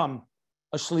to become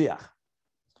a shliach.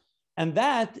 And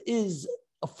that is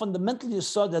a fundamental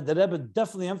yesod that the Rebbe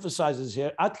definitely emphasizes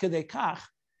here, at kedei kach,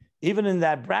 even in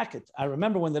that bracket. I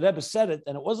remember when the Rebbe said it,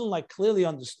 and it wasn't clearly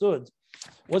understood,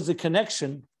 was the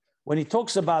connection when he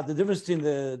talks about the difference between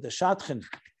the shatchin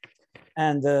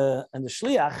and the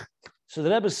shliach. So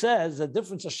the Rebbe says the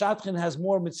difference, a shatchin has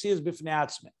more mitzias b'fnei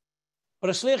atzmei.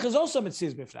 But a shliach is also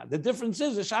mitzias b'fnei. The difference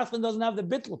is the shatchin doesn't have the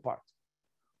bittul part,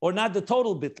 or not the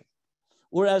total bittul,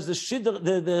 whereas the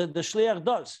shliach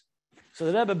does. So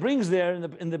the Rebbe brings there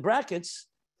in the brackets,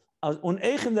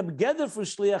 un'eichem the begeder for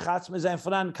shliach atzmei zayin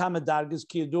fran kamedargis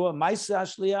ki yadua ma'aseh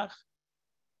shliach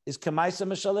is kamaisa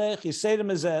meshalech.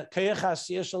 Yisayim is a kayach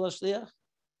asiyah shel shliach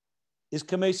is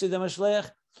kamaisa dem shliach.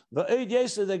 V'oid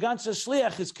yesa the ganze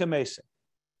shliach is kamaisa.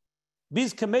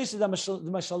 Biz kamaisa dem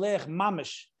meshalech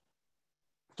mamish.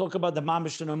 Talk about the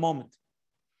mamish in a moment.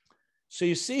 So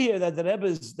you see here that the Rebbe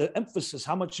is the emphasis,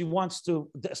 how much he wants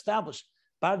to establish.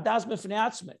 Bar das b'fnei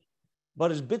atzmei. But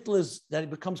his bittul is that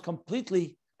it becomes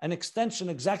completely an extension,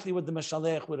 exactly what the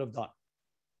Meshalech would have done.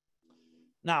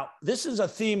 Now, this is a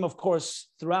theme, of course,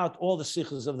 throughout all the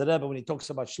sichas of the Rebbe when he talks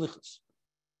about shlichus.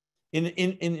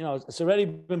 It's already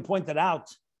been pointed out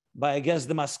by, I guess,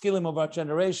 the maskilim of our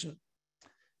generation,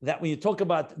 that when you talk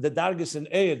about the dargis and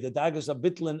eir, the dargis of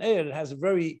bittul and eir, it has a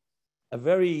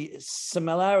very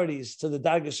similarities to the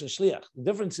dargis and shliach. The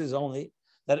difference is only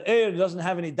that eir doesn't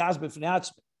have any das b'fnei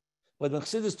atzmi. But when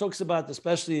Chassidus talks about,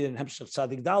 especially in Hemshech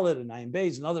Tzadik Dalet and Ayin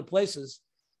Beis and other places,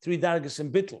 3 dargis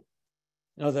and bittul.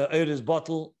 You know, the eir is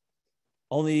bottle,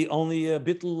 only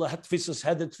bittul tfisas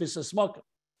headed tfisas smoker.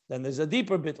 Then there's a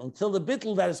deeper bittul until the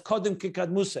bittul that is kodim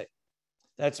kikad musay.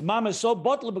 That's mamish so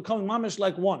bottle becoming mamish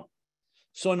like one.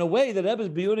 So in a way, the Rebbe's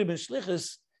biurim and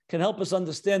shlichus can help us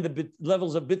understand the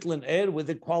levels of bittul and eir with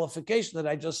the qualification that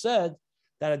I just said,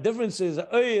 that a difference is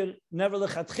eir never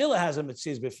lechatchila has a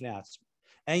mitzvah b'fnei atzmi,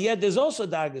 and yet there's also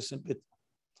dargis in bittul.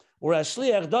 Whereas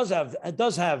shliach does have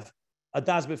a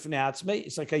das b'fnei atzmi.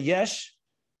 It's like a yesh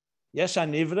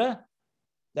anivra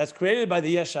that's created by the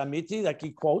yesh amiti, like he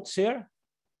quotes here.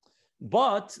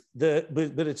 But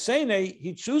it's saying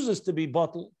he chooses to be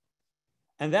bottle.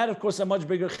 And that, of course, a much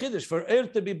bigger chiddush. For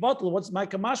eir to be bottle, what's my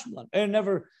kamashmalan? Eir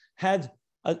never had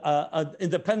an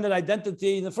independent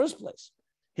identity in the first place.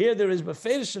 Here there is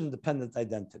beferish independent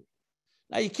identity.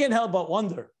 Now you can't help but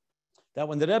wonder that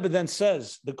when the Rebbe then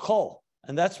says the kol,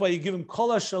 and that's why you give him kol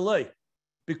hashalei,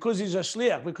 because he's a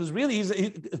shliach, because really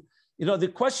the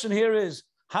question here is,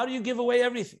 how do you give away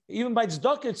everything? Even by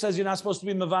tzedakah it says you're not supposed to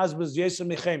be mevaz b'z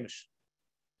yesem michemish.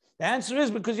 The answer is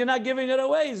because you're not giving it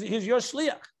away. He's your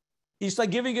shliach. He's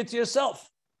like giving it to yourself.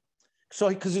 So,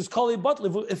 because it's koli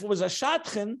bottle. If it was a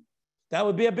shatchin, that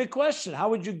would be a big question. How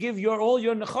would you give all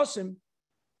your nechosim,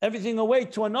 everything away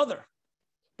to another?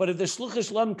 But if the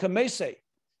shluchish lam kamese,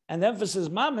 and the emphasis is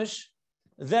mamish,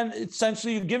 then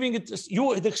essentially you're giving it to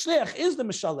you. The shliach is the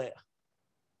mishalech.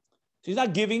 So he's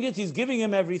not giving it; he's giving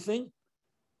him everything.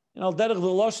 You know, derech the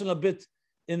lashon a bit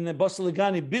in the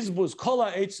Basaligani bizbuz kol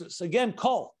ha'etzis, again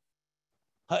kol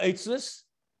ha'etzis.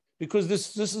 Because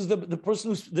this is the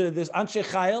person who's this Anshe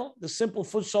Chayil, the simple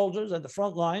foot soldiers at the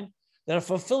front line that are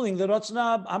fulfilling the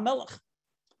Ratzna HaMelech,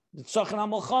 the Tzachon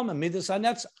HaMelchama, Midas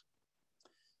HaNetzach.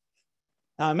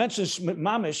 Now I mentioned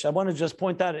Mamish. I want to just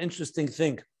point out an interesting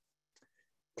thing.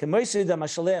 Kemoisi da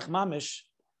Mashaleach Mamish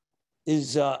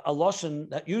is a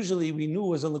lashon that usually we knew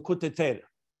was a Likutei Torah.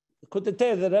 Likutei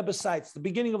Torah, the Rebbe cites the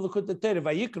beginning of Likutei Torah,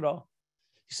 Vayikra.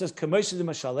 He says Kemoisi da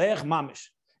Mashaleach Mamish.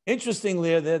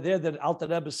 Interestingly, there that Alter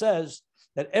Rebbe says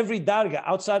that every darga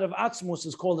outside of Atzmus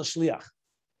is called a shliach,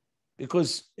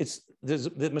 because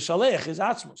the Meshaleach is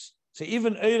Atzmus. So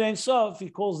even Eir Ein Sof, he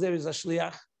calls there is a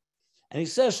shliach, and he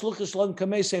says shluchim shalom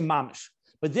kamei mamish.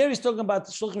 But there he's talking about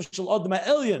the shluchim shalom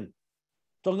elyon,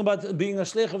 talking about being a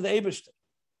shliach of the Eibishter.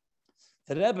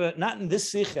 The Rebbe, not in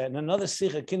this sicha, in another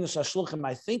sicha, Kinnush HaShluchim,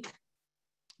 I think,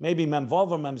 maybe Mem Vav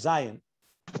or Mem Zayin,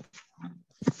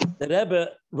 the Rebbe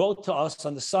wrote to us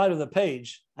on the side of the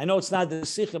page. I know it's not the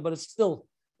sicha, but it's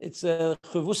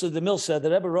Chavusa de Milsa. The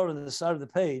Rebbe wrote on the side of the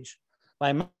page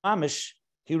by Mamish.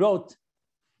 He wrote,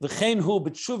 "V'chein hu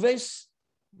b'tshuves ...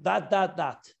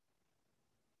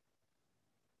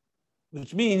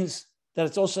 which means that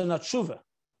it's also not tshuva,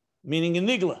 meaning in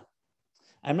nigla.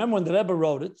 I remember when the Rebbe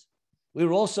wrote it, we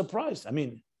were all surprised. I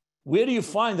mean, where do you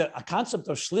find that a concept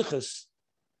of shlichus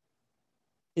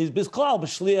is bizklal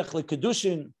b'shliach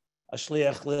lekedushin, a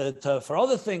shliach for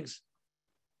other things?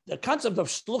 The concept of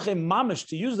shluchim mamish,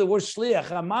 to use the word shliach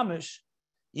mamish,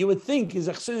 you would think is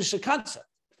a chassidish concept.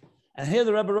 And here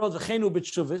the Rebbe wrote the chenu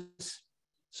b'tshuvis.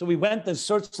 So we went and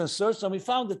searched, and we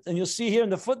found it. And you'll see here in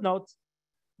the footnote,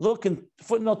 look in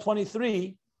footnote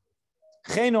 23,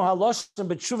 chenu haloshim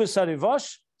b'tshuvis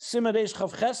harivosh, simareish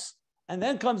chavches, and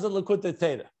then comes the Likutei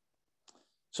Torah.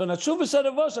 So Natshuvas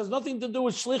Harivosh has nothing to do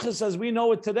with shlichus as we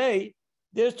know it today.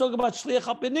 They're talking about shliach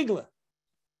ha'benigla.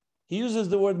 He uses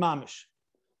the word mamish.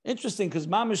 Interesting, because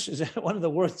mamish is one of the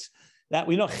words that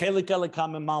we know, chelik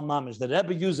elikam and mal mamish. The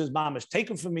Rebbe uses mamish,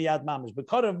 taken from miyad mamish,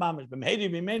 b'korav mamish, b'mehedi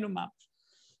b'meinu mamish.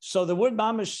 So the word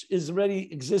mamish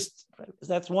already exists.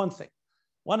 That's one thing. I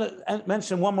want to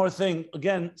mention one more thing,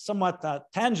 again, somewhat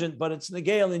tangent, but it's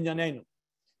negeil in yanenu.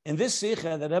 In this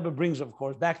sicha, the Rebbe brings, of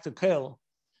course, back to Kel,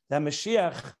 that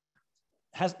Mashiach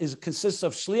consists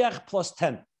of shliach plus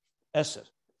 10, eser.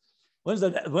 When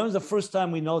was the first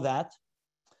time we know that?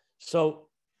 So,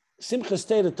 Simchas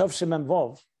Torah Tov Shemem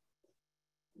Vov,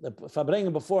 the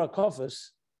Fabrengen before Akofis,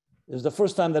 it was the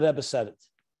first time the Rebbe said it.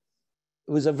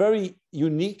 It was a very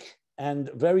unique and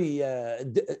very,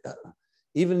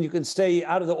 even you can say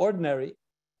out of the ordinary,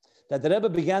 that the Rebbe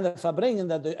began the Fabrengen,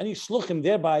 that any shluchim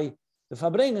thereby, the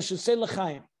Fabrengen should say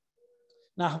l'chaim.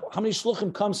 Now, how many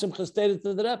shluchim come Simchas Torah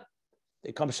to the Rebbe?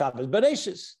 They come Shabbos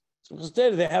Bereishis. Simchas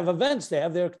Torah, they have events, they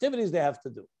have their activities they have to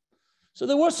do. So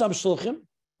there were some shluchim,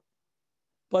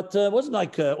 But it wasn't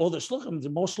like all the shluchim. The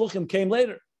most shluchim came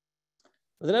later.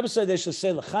 But the Rebbe said they should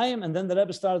say l'chaim, and then the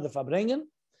Rebbe started the Farbrengen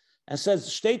and says,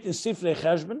 state in Sifrei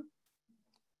Cheshbon.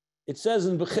 It says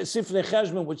in Sifrei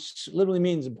Cheshbon, which literally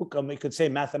means a book of, we could say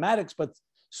mathematics, but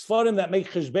Sfarim that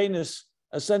make Cheshbenis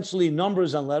essentially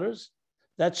numbers and letters,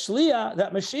 that Shliach,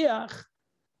 that Mashiach,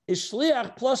 is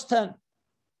Shliach plus 10. That's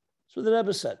what the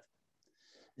Rebbe said.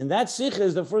 And that sicha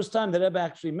is the first time the Rebbe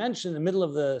actually mentioned in the middle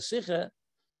of the sicha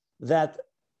that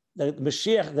the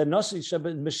Mashiach, the Nasi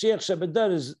Mashiach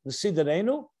Shebedar is the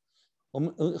Siderenu.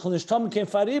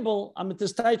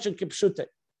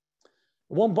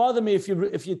 It won't bother me if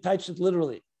you touch it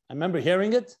literally. I remember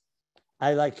hearing it.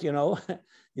 I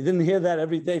you didn't hear that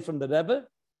every day from the Rebbe,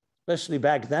 especially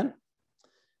back then.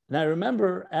 And I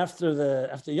remember after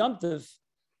Yom Tov,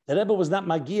 the Rebbe was not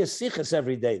Magiya Sichas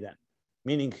every day then,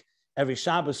 meaning every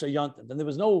Shabbos or Yom Tov. And there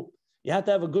was you had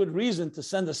to have a good reason to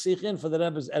send a Sikh in for the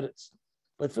Rebbe's edits.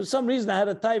 But for some reason, I had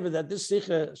a taiva that this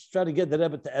Sikha try to get the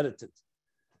Rebbe to edit it.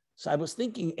 So I was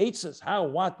thinking, eitzes, how,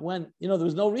 what, when, there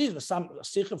was no reason. Some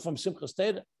Sikha from Simchas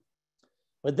Torah.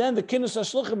 But then the Kinus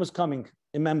HaShluchim was coming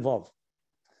in Memvov.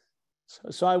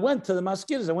 So I went to the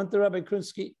Maskiras, I went to Rabbi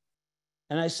Krinsky,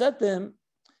 and I said to him,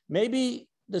 maybe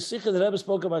the Sikha the Rebbe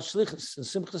spoke about Shlichus and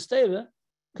Simchas Torah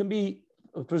can be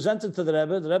presented to the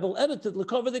Rebbe will edit it,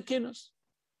 look over the Kinus.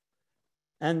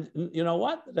 And you know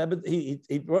what? The Rebbe, he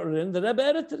wrote it in, the Rebbe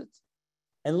edited it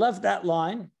and left that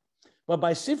line. But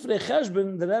by Sifrei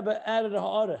Cheshbon, the Rebbe added a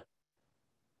ha'ara.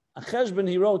 A Cheshbon,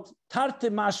 he wrote, Tarte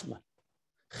Mashma,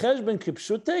 Cheshbon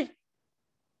Kipshute,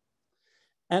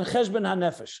 and Cheshbon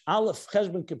HaNefesh. Aleph,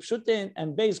 Cheshbon Kipshute,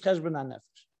 and Beis, Cheshbon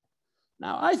HaNefesh.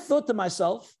 Now, I thought to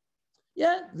myself,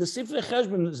 yeah, the Sifrei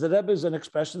Cheshbon is the Rebbe's an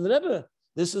expression. The Rebbe,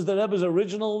 this is the Rebbe's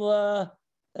original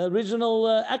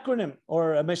acronym,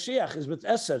 or a Mashiach is with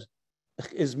Eser,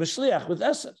 is Mashliach with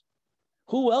Eser.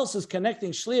 Who else is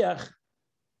connecting Shliach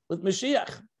with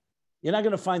Mashiach? You're not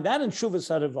going to find that in Shuvas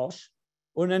HaRevosh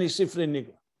or in any Sifrei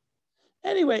Nigra.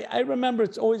 Anyway, I remember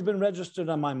it's always been registered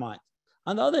on my mind.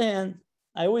 On the other hand,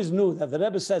 I always knew that the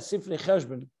Rebbe said Sifrei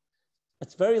Cheshbon,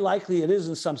 it's very likely it is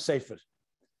in some Sefer.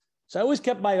 So I always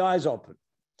kept my eyes open.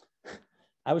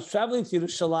 I was traveling to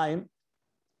Yerushalayim.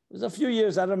 It was a few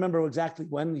years, I don't remember exactly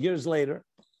when, years later.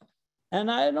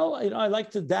 And I know, I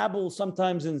like to dabble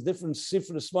sometimes in different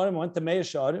Sifrei Svarim. I went to Meir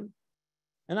Sharim.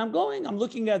 And I'm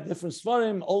looking at different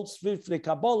Svarim, old Sifrei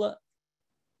Kabbalah,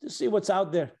 to see what's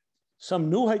out there. Some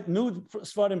new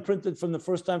Svarim printed from the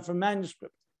first time from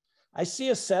manuscript. I see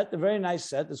a set, a very nice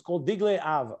set. It's called Diglei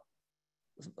Ava.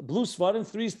 Blue Svarim,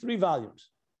 three volumes.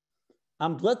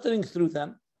 I'm blättering through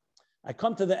them. I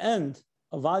come to the end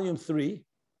of volume 3.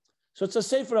 So it's a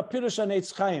sefer of Pirush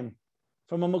HaNetz Chaim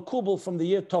from a Makubal from the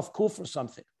year Tov Kuf or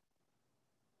something.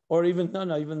 Or even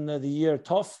the year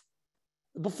Tov.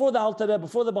 Before the Alter Rebbe,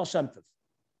 before the Baal Shem Tov.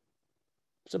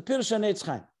 It's a Pirush HaNetz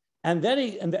Chaim. And then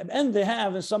at the end they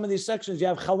have, in some of these sections, you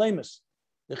have Chalemus.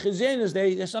 The Chizienis,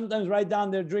 they sometimes write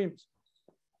down their dreams.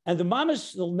 And the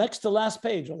Mamish, the next to last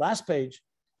page,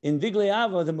 in Diglei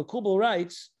Ava, the Makubal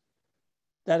writes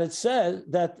that it says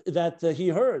that he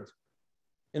heard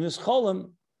in his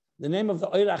Cholim the name of the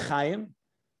Oira Chaim,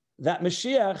 that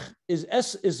Mashiach is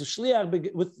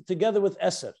Shliach together with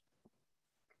Eser.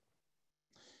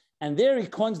 And there he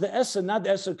coins the Eser, not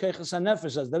the Eser Keiches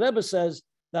HaNefesh, as the Rebbe says,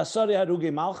 the Asari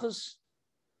Harugi Malchus,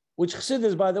 which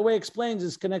Chassidus, by the way, explains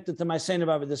is connected to Ma'asenu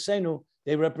V'Avodesenu.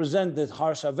 They represent the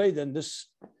harsh Aveda in this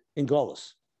in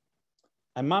Golos.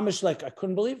 I'm mamish I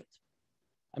couldn't believe it.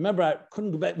 I remember I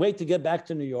couldn't wait to get back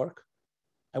to New York.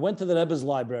 I went to the Rebbe's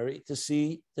library to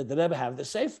see that the Rebbe have the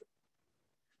Sefer.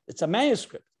 It's a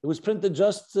manuscript. It was printed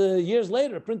just years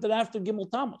later, printed after Gimel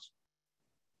Tammuz.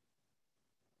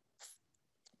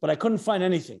 But I couldn't find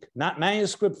anything, not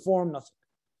manuscript form, nothing.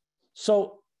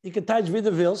 So you could touch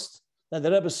Vida Vilst that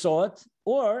the Rebbe saw it,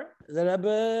 or the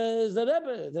Rebbe is the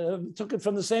Rebbe. The Rebbe took it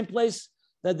from the same place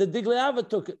that the Diglei Ava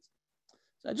took it.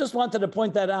 So I just wanted to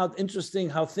point that out. Interesting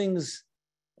how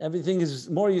everything is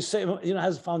more,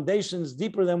 has foundations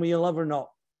deeper than we'll ever know.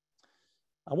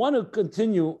 I want to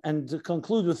continue and to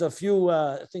conclude with a few,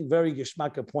 I think, very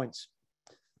geschmacka points.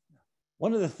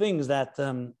 One of the things that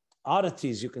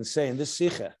oddities, you can say, in this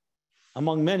sicha,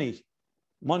 among many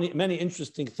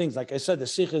interesting things, like I said, the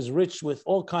sicha is rich with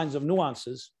all kinds of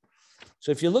nuances.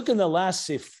 So if you look in the last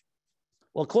sif,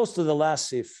 well, close to the last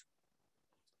sif,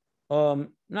 the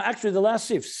last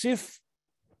sif,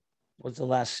 what's the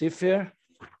last sif here?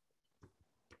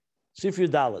 Sif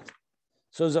Yudalad.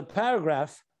 So there's a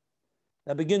paragraph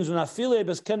that begins with Afile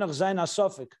bes kenach zayin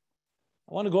asofik.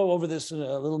 I want to go over this a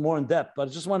little more in depth, but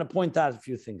I just want to point out a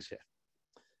few things here.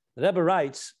 The Rebbe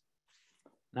writes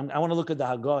I want to look at the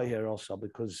Haggadah here also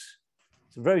because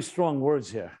it's very strong words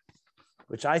here,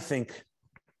 which I think,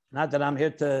 not that I'm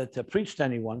here to preach to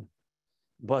anyone,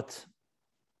 but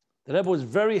the Rebbe was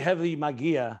very heavily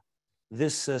magia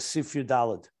this Sif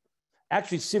Yudalad.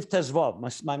 Actually, Sif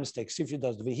Tezvav, my mistake, Sif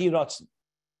Yudalad, V'hi Ratzon.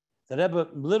 The Rebbe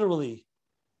literally,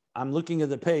 I'm looking at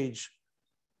the page,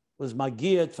 was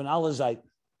magia von aller Seiten.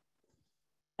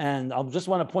 And I just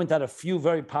want to point out a few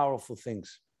very powerful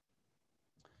things.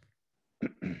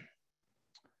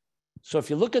 So if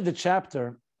you look at the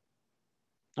chapter,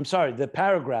 the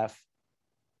paragraph,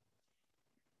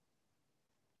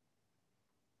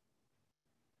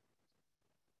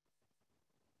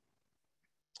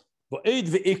 so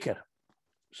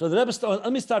the Rebbe,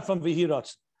 let me start from V'hi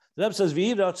Ratzon. The Rebbe says,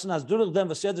 V'hi Ratzon, as durch dem,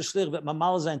 was jeder Schlich wird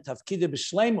mamal sein, tafkide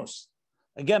b'shleimus.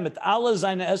 Again, mit alle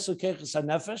seine Esu keches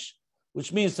hanefesh,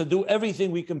 which means to do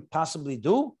everything we can possibly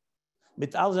do.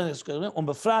 Mit alle seine Esu keches,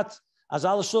 befragt, as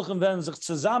alle Shulchan werden sich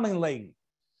zusammenlegen.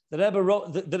 The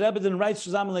Rebbe didn't write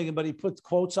zusammenlegen, but he put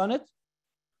quotes on it.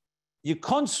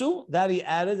 Yikonsu, that he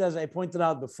added, as I pointed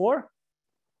out before.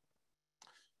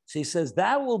 So he says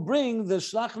that will bring the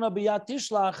shlach nabiyat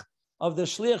tishlach of the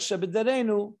shliach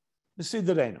shebederenu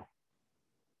b'siderenu.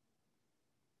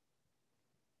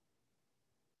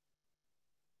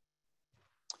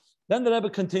 Then the Rebbe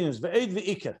continues, ve'ed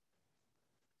ve'iker.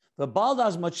 V'bald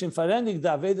as machim farendig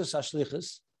da avedas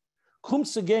hashlichus,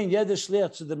 comes again jeder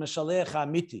shliach to the meshalech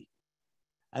ha'amiti.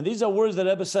 And these are words that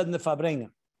Rebbe said in the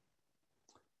Fabrengen.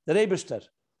 The Rebbe.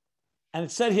 And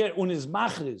it said here, unis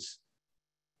machriz.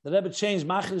 The Rebbe changed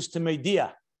machriz to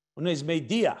media. Unis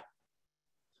media.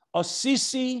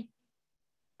 Osisi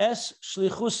es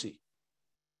shlichusi.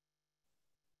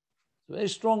 Very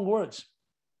strong words.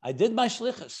 I did my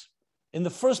shlichus. In the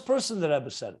first person, the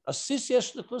Rebbe said, Osisi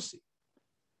es shlichusi.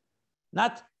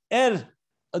 Not ad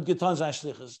getan sein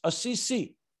shlichus.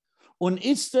 Osisi. Und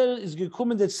itzter is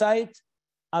gekommen die Zeit,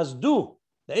 as du,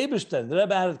 the Eberstein, the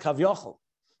Rebbe added kavyochel,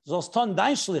 sollst ton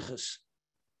dein shlichus.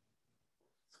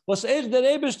 Was der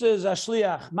Eberstein is a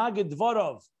shliach, magid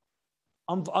dvorov,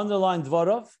 underlined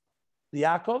dvorov, the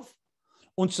Yaakov,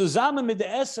 und zusammen mit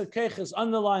der Esser keches,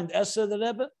 underlined Esser, the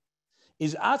Rebbe,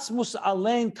 is atzmus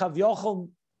allein kavyochel,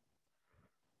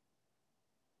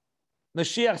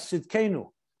 Mashiach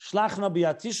sitkenu, shlachna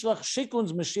biatishlach, schick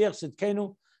uns Mashiach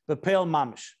sitkenu, bepeil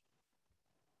mamish.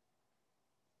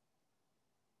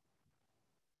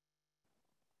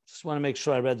 Just want to make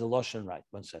sure I read the Lashon right.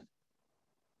 One second.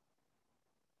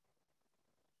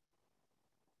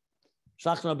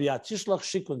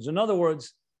 In other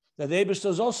words, that the Eibishter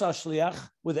is also a shliach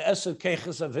with the Esed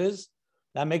Keches of his.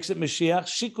 That makes it Mashiach.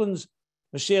 Shikun's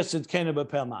Mashiach Tzidkenu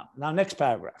b'Pel Mam. Now, next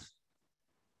paragraph.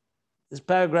 This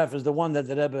paragraph is the one that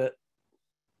the Rebbe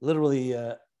literally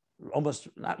almost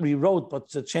not rewrote, but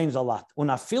changed a lot.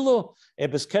 Unafilu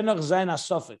ebeskenach zayin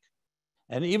asofik.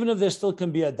 And even if there still can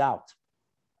be a doubt,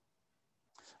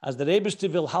 as the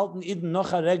Eibishter will halten Eden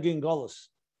noch a reg in Golus.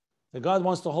 The God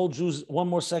wants to hold Jews one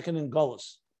more second in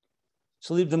Golus.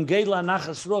 So leave them Geidla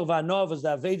nachas ruach va'anov as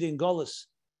the Avedi in Golus.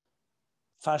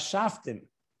 Farshaftim.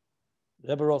 The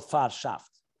Rebbe wrote Farshaft.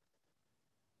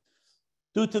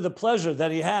 Due to the pleasure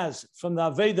that he has from the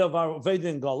Aveda of our Aveda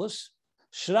in Golus,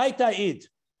 Shreit Ha'id.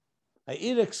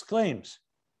 Ha'id exclaims,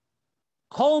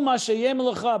 Kol ma sheyem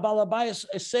lecha balabayas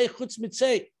esei chutz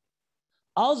mitzei.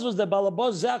 Als was der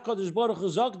Balabos zeh HaKadosh Baruch Hu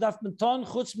sagt, darf man ton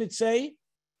chutz mitzei,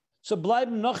 so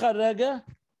bleiben noch a rege,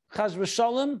 chaz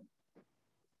v'shalom,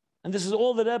 and this is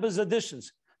all the Rebbe's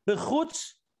additions.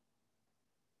 Bechutz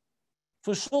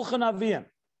for shulchan aviyim.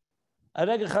 A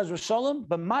rege chaz v'shalom,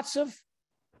 b'matzav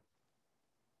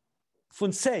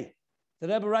fun tzei. The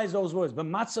Rebbe writes those words,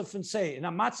 b'matzav fun tzei. In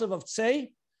a matzav of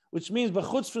tzei, which means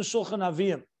bechutz for shulchan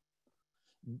aviyim.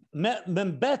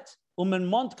 Men bet men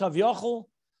mont kavyochel,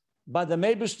 by the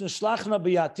Meibishn shlachna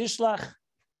biyatishlach,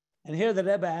 and here the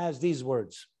Rebbe has these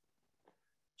words: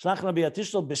 shlachna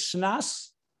biyatishlach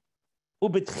b'shnas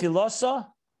ubitchilosa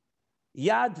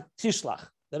yad tishlach.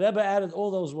 The Rebbe added all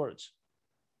those words.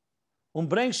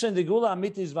 Umbrengshen de gula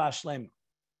amitis v'ashlem.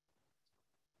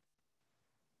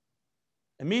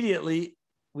 Immediately,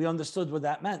 we understood what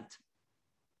that meant.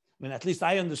 I mean, at least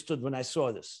I understood when I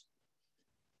saw this.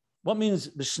 What means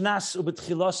b'shnas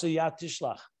ubitchilosa yad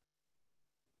tishlach?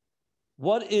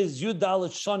 What is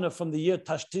Yudalit Shana from the year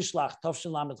Tashtishlich,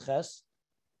 Tavshin Lamed Ches?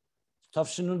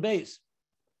 Tavshin Nun Beis.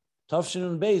 Tavshin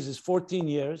Nun Beis is 14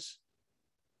 years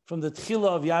from the Tchila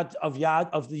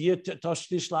of the year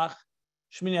Tashtishlich,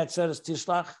 Shmini Atzeres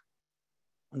Tishlach,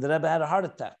 and the Rebbe had a heart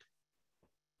attack.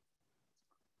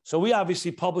 So we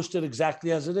obviously published it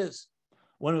exactly as it is.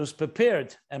 When it was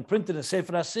prepared and printed in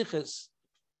Sefer HaSichos,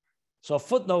 So a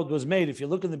footnote was made. If you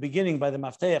look in the beginning by the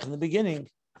Mafteach, in the beginning,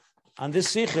 on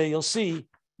this sicha, you'll see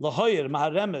Lahoyer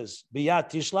Maharemes Biyat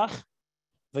Tishlach,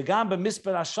 V'gam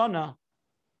b'misper Hashana,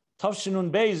 Tavshinun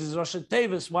Beis is Rosh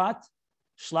Tevis, what?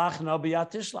 Shlach no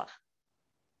Biyat Tishlach.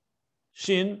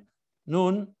 Shin,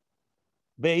 Nun,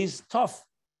 Beis, Tov.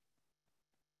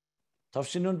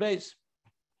 Tavshinun Beis.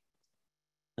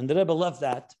 And the Rebbe left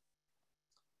that.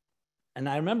 And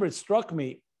I remember it struck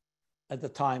me at the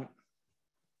time,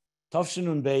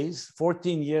 Tavshinun Beis,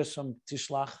 14 years from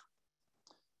Tishlach.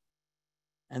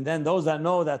 And then those that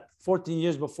know that 14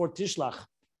 years before Tishlach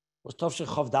was Tavshin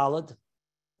Chav Daled.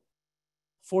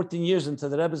 14 years into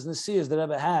the Rebbe's Nesias, the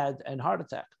Rebbe had a heart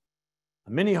attack,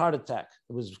 a mini heart attack.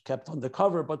 It was kept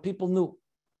undercover, but people knew.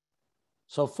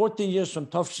 So 14 years from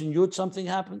Tavshin Yud, something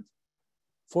happened.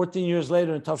 14 years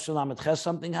later in Tavshin Lamed Ches,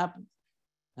 something happened.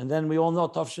 And then we all know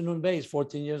Tavshin Nun Beis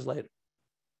 14 years later.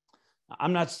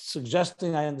 I'm not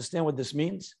suggesting I understand what this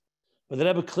means, but the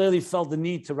Rebbe clearly felt the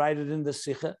need to write it in the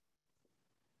sicha.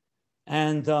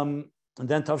 And then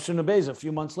Tavshin Nun Beis, a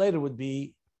few months later, would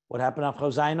be what happened after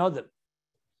Chozayin Oder.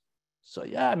 So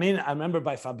yeah, I mean, I remember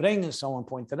by Fabrengen, someone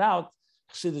pointed out,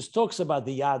 Chassidus talks about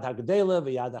the Yad HaGdela,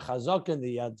 the Yad HaChazokin,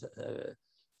 the Yad,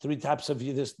 three types of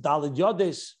this Dalit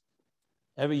Yodes.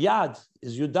 Every Yad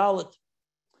is Yudalit.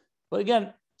 But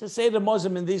again, to say the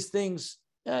Muslim in these things,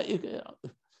 the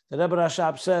Rebbe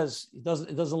Rashab says he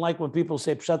doesn't like when people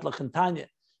say Pshat L'Chantanya.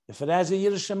 If it has a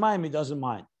Yiras Shamayim, he doesn't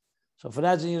mind. So if it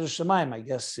has a Yiras Shamayim, I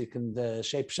guess he can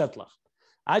say Pshat L'ch.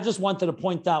 I just wanted to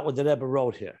point out what the Rebbe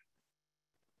wrote here.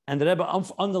 And the Rebbe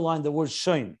underlined the word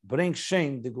Shein, bring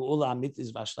Shein, the Geula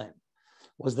Amitis Vashleim.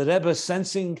 Was the Rebbe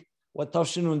sensing what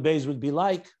Tavshin Nun Beis would be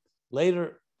like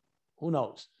later? Who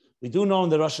knows? We do know in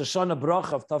the Rosh Hashanah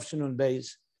Bracha of Tavshin Nun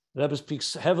Beis, the Rebbe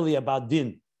speaks heavily about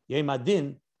Din, Yema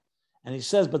Din, and he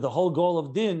says, but the whole goal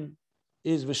of Din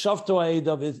is V'shavto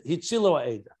Ha'eda, Hitzilo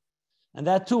Ha'eda. And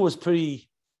that too was pretty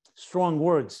strong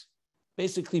words,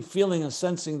 basically feeling and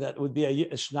sensing that it would be a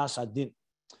Shnas Adin.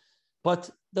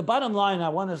 But the bottom line, I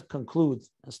want to conclude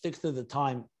and stick to the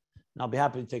time, and I'll be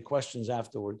happy to take questions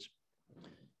afterwards,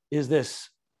 is this.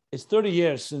 It's 30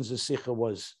 years since the sicha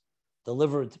was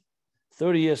delivered,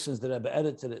 30 years since the Rebbe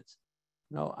edited it.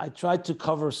 You know, I tried to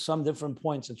cover some different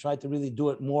points and tried to really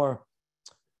do it more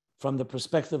from the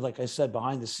perspective, like I said,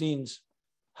 behind the scenes,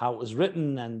 how it was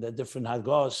written and the different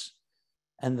hagos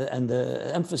and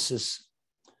the emphasis.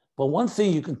 But one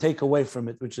thing you can take away from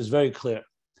it, which is very clear,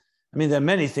 I mean, there are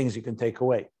many things you can take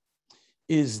away,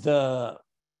 is the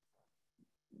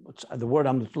word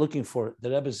I'm looking for,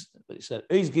 the Rebbe's, he said,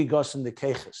 the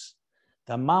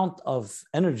amount of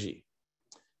energy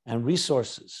and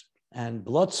resources and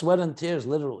blood, sweat, and tears,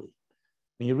 literally.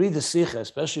 When you read the sicha,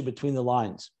 especially between the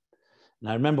lines, and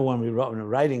I remember when we were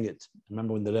writing it, I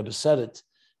remember when the Rebbe said it, it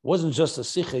wasn't just a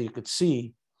sicha, you could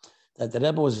see that the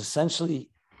Rebbe was essentially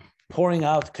pouring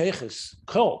out keiches,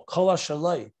 kol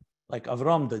ha-shalai, like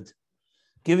Avram did,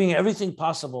 giving everything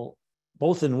possible,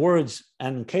 both in words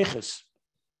and in keiches,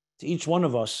 to each one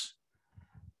of us,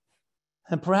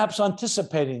 and perhaps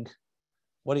anticipating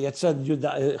what he had said,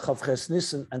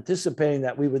 anticipating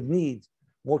that we would need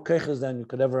more keiches than you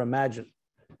could ever imagine.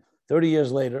 30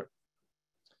 years later,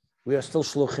 we are still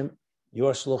shluchim, you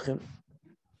are shluchim.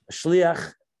 A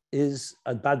shliach is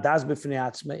a badas b'fnei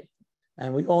atzmei,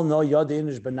 and we all know yodin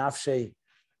is benafshei,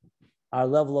 our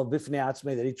level of b'fnei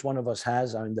atzmei that each one of us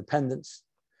has, our independence.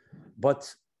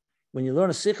 But when you learn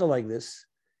a sicha like this,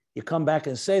 you come back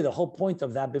and say the whole point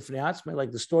of that b'fnei atzmei,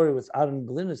 like the story with Aaron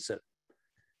Glinitzer,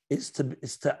 is to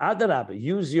adarab,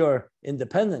 use your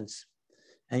independence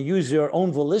and use your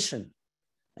own volition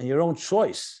and your own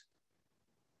choice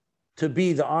to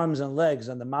be the arms and legs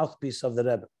and the mouthpiece of the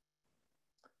Rebbe.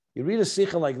 You read a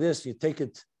sicha like this, you take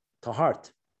it to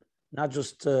heart, not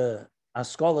just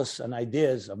askolas and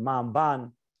ideas of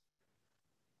ma'amban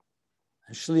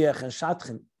and shliach and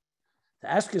shatchin. To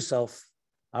ask yourself,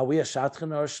 are we a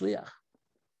shatchin or a shliach?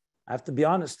 I have to be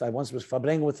honest. I once was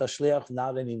fabring with a shliach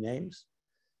without any names.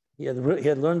 He had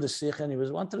learned the sicha and he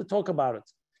wanted to talk about it.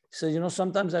 He said, you know,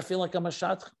 sometimes I feel like I'm a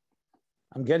shatchin.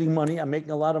 I'm getting money. I'm making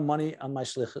a lot of money on my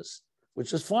shlichus,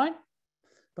 which is fine.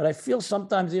 But I feel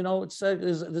sometimes, you know,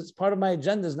 it's part of my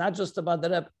agenda. It's not just about the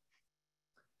Rebbe.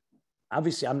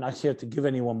 Obviously, I'm not here to give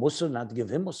anyone musar, not to give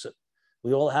him musar.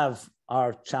 We all have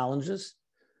our challenges.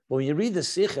 But when you read the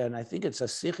sicha, and I think it's a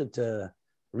sicha to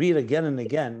read again and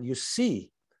again, you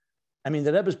see, I mean,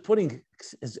 the Rebbe is putting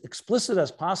as explicit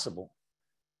as possible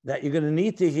that you're going to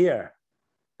need to hear,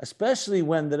 especially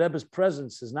when the Rebbe's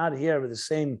presence is not here with the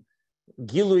same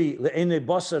gilui le'enei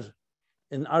basar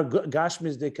in our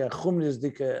gashmizdika,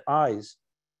 chumnizdika eyes,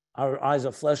 our eyes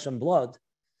of flesh and blood.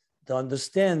 to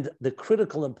understand the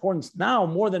critical importance now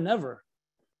more than ever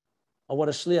of what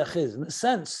a shliach is. In a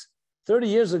sense, 30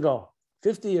 years ago,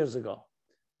 50 years ago.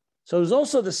 So it was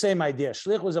also the same idea.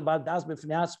 Shliach was about das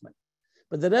b'fnei atzmai.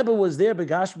 But the Rebbe was there,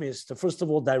 begashmius, to first of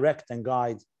all direct and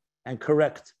guide and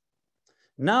correct.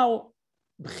 Now,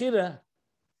 b'chira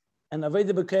and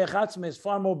aveda b'keach atzmai is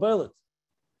far more bullet.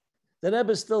 The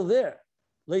Rebbe is still there.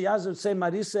 There's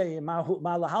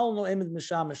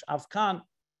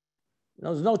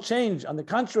no change. On the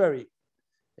contrary,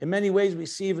 in many ways we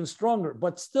see even stronger.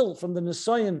 But still, from the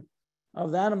nisoyan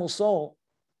of the animal soul,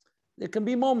 there can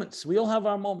be moments. We all have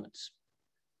our moments.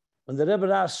 When the Rebbe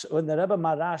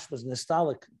Marash was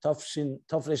nostalgic,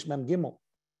 Tofresh Mem Gimel,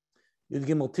 Yud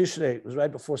Gimel Tishrei, it was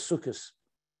right before Sukkot.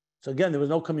 So again, there was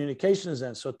no communications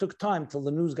then, so it took time till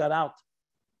the news got out.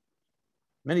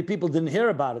 Many people didn't hear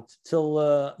about it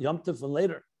till Yom Tov and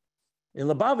later. In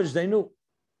Lubavitch, they knew.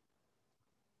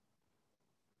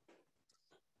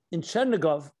 In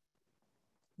Chernigov,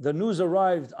 the news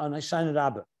arrived on Hashanah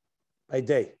Rabbah by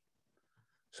day.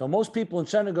 So most people in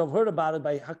Chernigov heard about it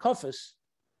by Hakofis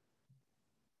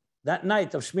that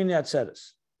night of Shmini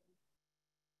Atzeres.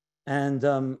 And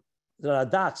the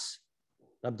Radatz,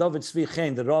 Rab David Tzvi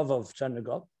Chen, the Rav of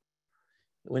Chernigov,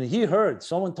 when he heard,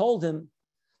 someone told him,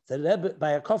 the Rebbe,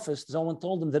 by Hakofis, someone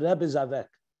told him the Rebbe is Avek.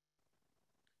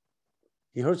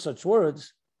 He heard such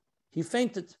words, he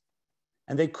fainted.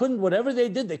 And they couldn't, whatever they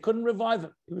did, they couldn't revive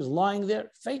him. He was lying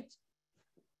there, faint.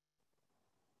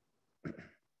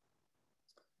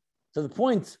 To the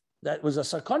point that it was a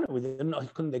sakana.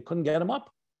 They couldn't get him up.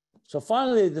 So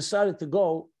finally, they decided to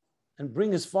go and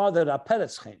bring his father,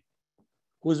 Raperetzchen,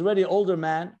 who was already an older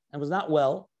man and was not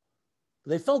well.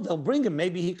 They felt they'll bring him.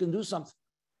 Maybe he can do something.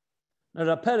 Now,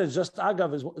 Raperetz, just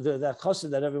Agav, is that chozer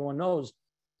that everyone knows,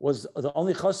 was the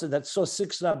only chozer that saw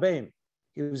 6 rabbeim.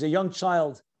 He was a young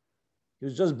child. He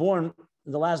was just born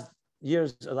in the last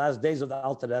days of the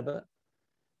Alter Rebbe.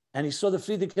 And he saw the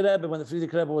Frierdiker Rebbe when the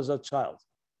Frierdiker Rebbe was a child.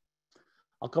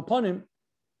 Al Kaponim,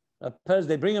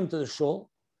 they bring him to the shul.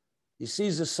 He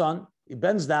sees his son. He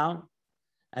bends down,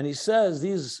 and he says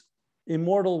these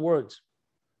immortal words: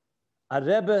 "A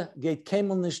Rebbe geht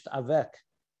kemel nicht avek."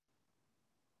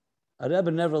 A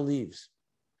Rebbe never leaves,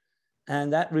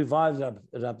 and that revived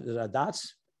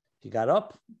Radatz. He got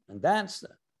up and danced.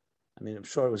 I mean, I'm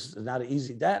sure it was not an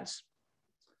easy dance.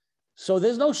 So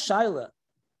there's no shaila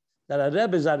that a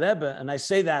Rebbe is a Rebbe, and I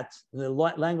say that in the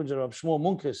language of Rab Shmuel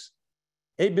Munkes.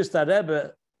 Ebist a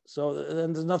Rebbe, so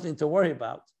then there's nothing to worry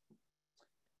about.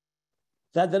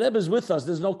 That the Rebbe is with us,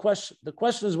 there's no question. The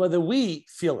question is whether we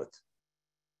feel it.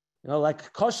 You know,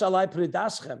 like Kosh alai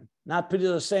pridaschem, not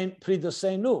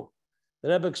pridaseinu. The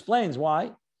Rebbe explains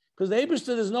why. Because the Eibishter,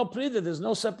 there's no prida, there's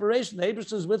no separation. The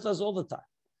Eibishter is with us all the time.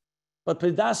 But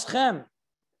pridaschem,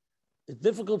 it's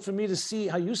difficult for me to see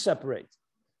how you separate,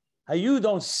 how you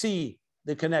don't see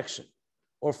the connection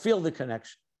or feel the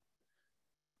connection.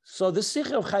 So the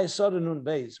sicha of Chayei Sara Nun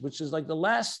Beis, which is like the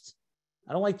last,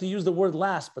 I don't like to use the word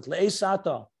last, but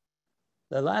le'esata,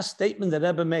 the last statement that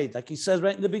Rebbe made, like he says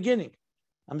right in the beginning.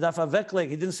 He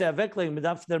didn't say avekleg,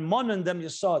 but they're monen them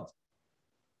yesod.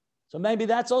 So maybe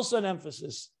that's also an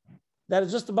emphasis that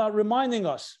is just about reminding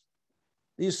us.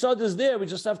 The yesod is there, we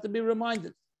just have to be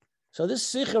reminded. So this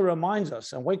sicha reminds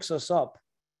us and wakes us up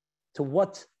to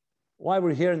why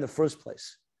we're here in the first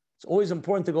place. It's always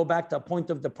important to go back to a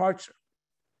point of departure.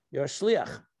 You're a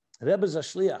shliach. Rebbe's a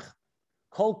shliach.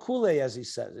 Kol kule, as he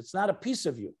says. It's not a piece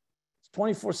of you. It's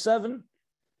 24/7,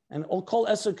 and all kol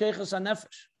eser keiches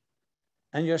hanefesh.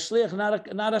 And you're a shliach,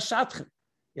 not a shatchen.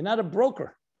 You're not a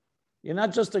broker. You're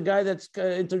not just a guy that's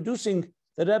introducing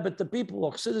the Rebbe to people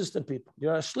or chassidus to people.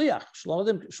 You're a shliach.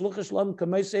 Shluchah shalom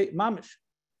kameisei mamish.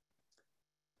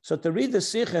 So to read the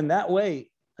sicha in that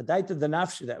way, a daita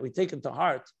denafshi that we take into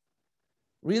heart,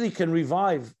 really can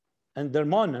revive and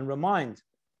dermon and remind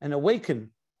and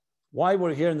awaken why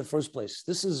we're here in the first place.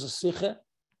 This is a sicha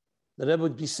that Rebbe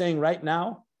would be saying right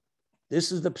now.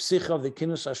 This is the sicha of the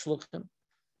kinus hashluchim.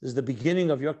 This is the beginning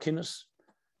of your kinus,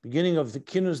 beginning of the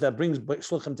kinus that brings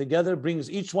shluchim together, brings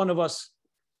each one of us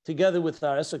together with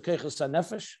our eser keiches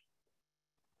hanefesh.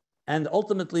 And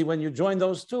ultimately, when you join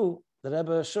those two, the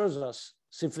Rebbe assures us,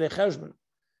 Sifrei Cheshbon,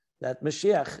 that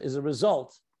Mashiach is a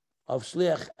result of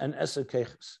shliach and eser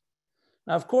keiches.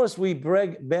 Now, of course, we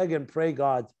beg and pray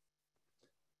God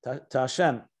to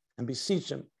Hashem and beseech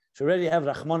Him to already have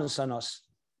Rachmanis on us.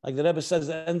 Like the Rebbe says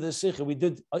at the end of the Sikha, we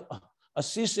did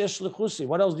Asis Yesh Lechusi.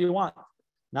 What else do you want?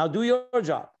 Now do your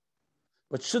job.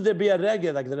 But should there be a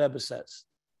reggae, like the Rebbe says?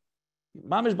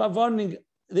 Mamish Bavarning,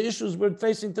 the issues we're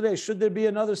facing today, should there be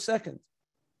another second?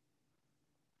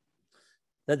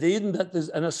 that the Eden, that is,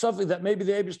 and a suffix that maybe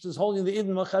the Eibishter is holding the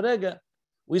Eden Macharega,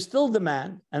 we still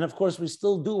demand, and of course we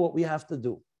still do what we have to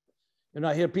do.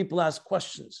 I hear people ask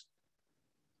questions.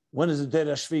 When is the Deir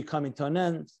HaShvi coming to an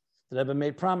end? The Rebbe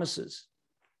made promises.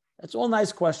 That's all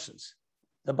nice questions.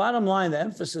 The bottom line, the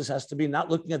emphasis has to be not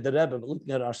looking at the Rebbe, but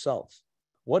looking at ourselves.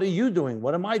 What are you doing?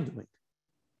 What am I doing?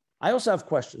 I also have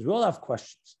questions. We all have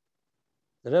questions.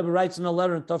 The Rebbe writes in a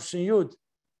letter in Tafshin Yud,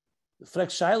 Frek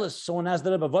Shailas, someone asked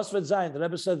the Rebbe, was wird sein? The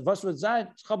Rebbe said, was wird sein?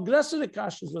 Ich hab größere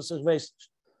Kasches, was ich weiß nicht.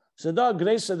 So da,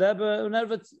 größere Rebbe, und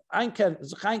wird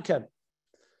einkehren.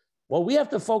 What we have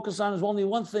to focus on is only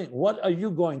one thing. What are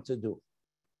you going to do?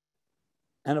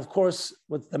 And of course,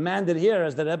 what's demanded here,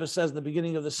 as the Rebbe says in the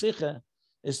beginning of the sicha,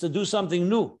 is to do something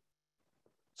new.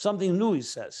 Something new, he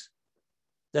says.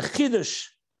 The Chiddush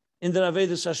in the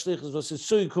Avedus HaShlichus was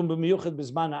Tzuyikum b'miyuchet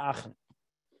b'zman ha'achim.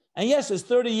 And yes, it's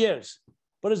 30 years.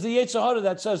 But it's the Yetzer Hara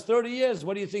that says 30 years,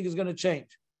 what do you think is going to change?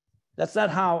 That's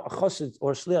not how a chosid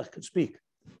or a shliach could speak.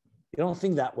 You don't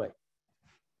think that way.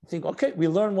 You think, okay, we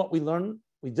learned what we learned.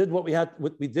 We did what we had,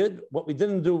 what we did. What we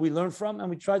didn't do, we learned from, and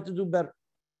we tried to do better.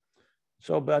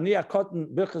 So, maniyach cotton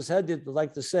birchas hedit would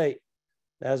like to say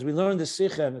that as we learn the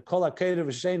sicha and kol hakeder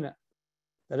v'shena,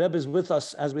 the Rebbe is with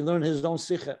us as we learn his own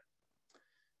sicha.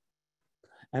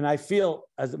 And I feel,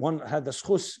 as one had the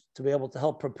schus to be able to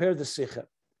help prepare the sicha,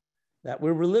 that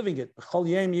we're reliving it,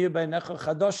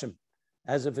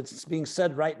 as if it's being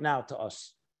said right now to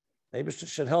us. Maybe it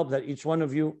should help that each one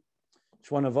of you,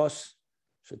 each one of us,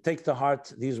 should take to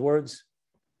heart these words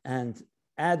and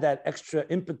add that extra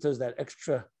impetus, that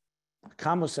extra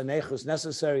kamus and echus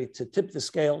necessary to tip the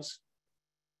scales.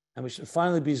 And we should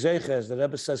finally be zeicha, as the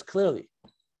Rebbe says clearly,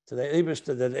 to the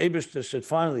Eibishter, that the Eibishter should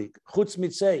finally, chutz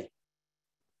mitzei,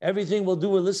 everything we'll do,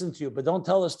 we'll listen to you, but don't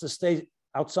tell us to stay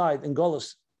outside in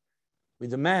Golus. We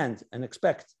demand and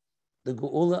expect the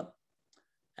Geula,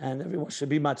 and everyone should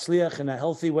be matzliach in a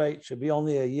healthy way. It should be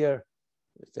only a year.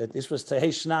 This was Tehei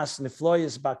Shnas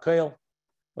Nifloyis Bakoil,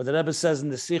 what the Rebbe says in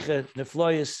the Sicha,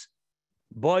 Nifloyis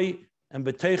Boy and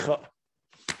Betecha,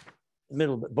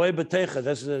 middle Boy Betecha.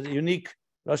 That's a unique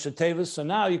Rosh Tevis. So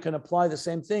now you can apply the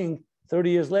same thing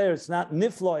 30 years later. It's not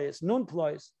Nifloyis, Nun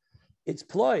Ployis, it's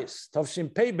Ployis.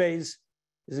 Tovshim Pei Beis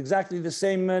is exactly the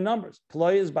same numbers.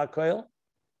 Ployis Bakoil.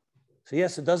 So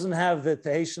yes, it doesn't have the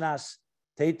Tehei Shnas,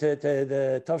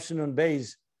 the Tovshinun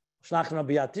Beis, Shlachna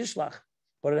B'yat Tishlach,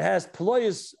 but it has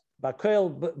Ployis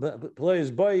Bakoil,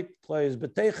 Ployis Boy, Ployis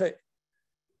Beteche,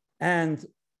 and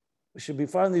we should be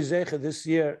finally Zeicha this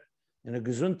year in a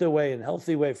gesunte way, in a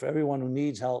healthy way for everyone who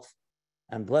needs health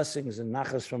and blessings and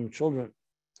nachas from children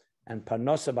and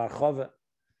parnosa barchova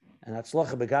and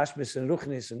hatzlacha begashmis and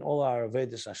ruchnis and all our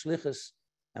avedus ashlichus,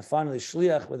 and finally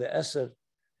shliach with the eser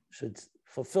should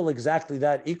fulfill exactly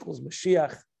that, equals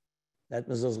Mashiach, that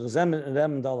mezuz gezem and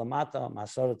rem dalamata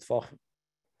masarat tfachim.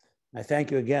 I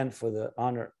thank you again for the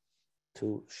honor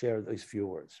to share these few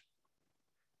words.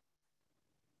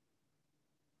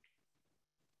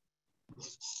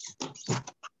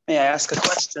 May I ask a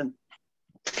question?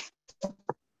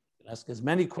 Ask as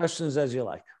many questions as you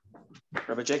like.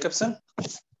 Rabbi Jacobson?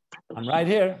 I'm right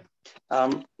here.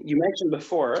 You mentioned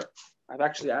before, I've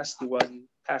actually asked you in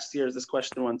past years this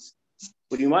question once.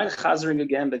 Would you mind chazering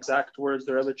again the exact words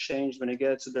the Rebbe changed when he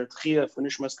gets to their tchiyah for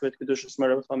nishmas kvet kedushas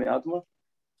me'Rebbe Chami Adma?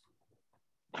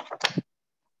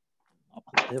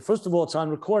 First of all, it's on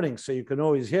recording, so you can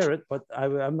always hear it, but I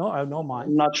have no mind.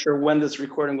 I'm not sure when this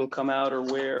recording will come out or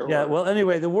where. Yeah, well,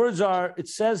 anyway, the words are, it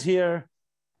says here,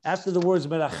 after the words,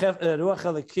 ruach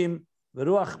halikim,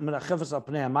 v'ruach merachefes al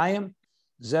pnei hamayim,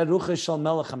 zeh ruach shel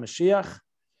melech HaMashiach.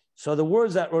 So the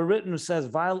words that were written says,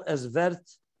 weil es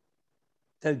vert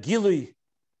der Gilui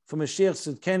for Mashiach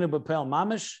Sidkenu b'peil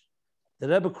mamish. The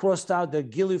Rebbe crossed out the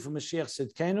Gilui for Mashiach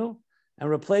Sidkenu and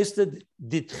replaced it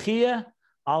ditchia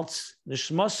als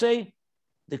nishmosei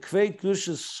the kveit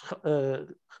glushas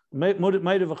meide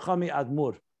v'chami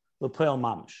admur b'peil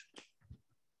mamish.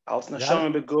 Als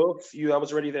nashama beguf, I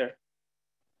was already there.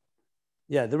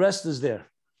 Yeah, the rest is there.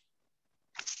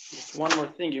 Just one more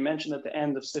thing. You mentioned at the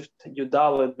end of Sif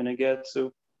Yudalid when I get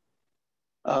to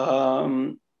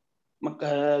I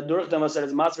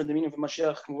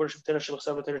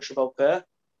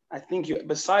think you,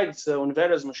 besides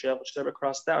Unveras Mashiach, which never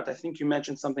crossed out, I think you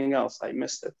mentioned something else. I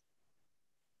missed it.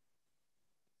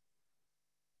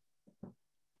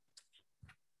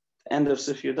 End of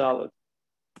Sif Yudalid.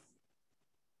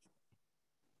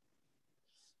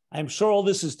 I'm sure all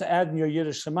this is to add in your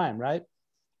Yiddish Shemaim, right?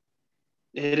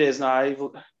 It is.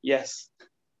 No, yes.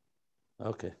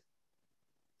 Okay.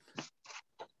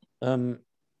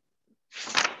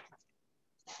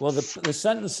 Well, the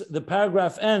sentence, the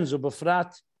paragraph ends,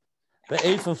 Ubefrat,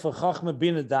 Be'efen for Chachma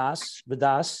Bina Das,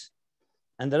 Bedas.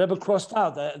 And the Rebbe crossed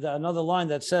out another line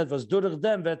that said, was durch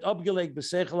dem wird abgelegt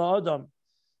b'seichel Adam,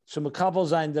 zum Kabel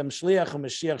sein dem Shliach und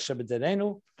Mashiach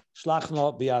shebederenu,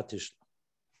 shlachno bi'atish.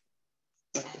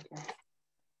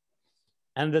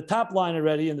 And the top line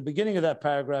already, in the beginning of that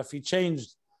paragraph, he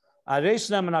changed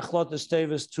Aresnem and Achlotes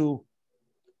Tevis to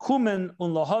Kumen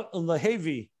und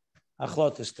Lahevi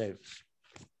Achlotes Tevis.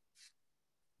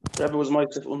 Rebbe was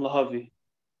Moitzef und Lahavi.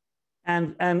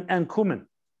 And Kumen.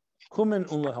 Kumen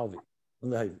und Lahavi.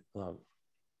 Right.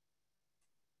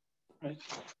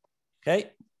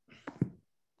 Okay.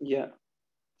 Yeah.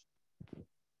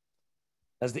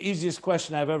 That's the easiest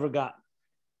question I've ever got.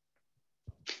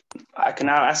 I can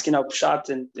now ask you now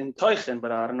pshat in Teuchen,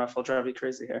 but I don't know if I'll drive you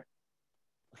crazy here.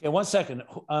 Okay, 1 second.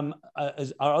 Are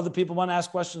other people want to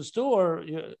ask questions too, or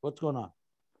what's going on?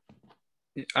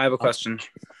 I have a question.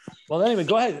 Well, anyway,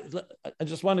 go ahead. I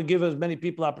just want to give as many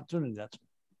people opportunity. That's.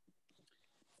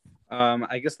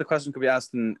 I guess the question could be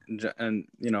asked in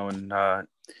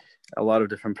a lot of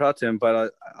different pratim,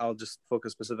 but I'll just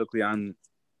focus specifically on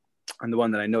the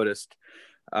one that I noticed.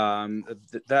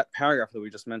 That paragraph that we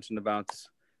just mentioned about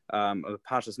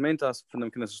Pashas Meintas from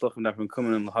the Knesset Shlochim from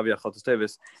Kumen and Lahavia Chotes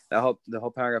Tevis, the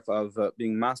whole paragraph of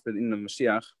being maspid in the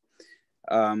Mashiach.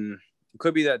 It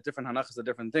could be that different hanachas are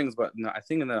different things, but I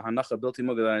think in the hanacha Bilti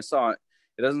Muga that I saw,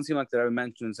 it doesn't seem like the Rebbe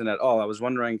mentions it at all. I was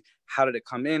wondering, how did it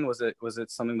come in? Was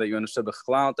it something that you understood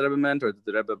b'chlal the Rebbe meant, or did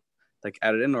the Rebbe like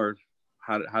add it in, or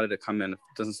how did it come in? It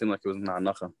doesn't seem like it was in the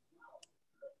hanacha.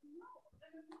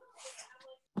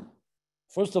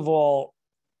 First of all,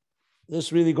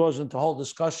 this really goes into a whole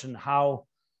discussion how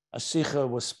a sicha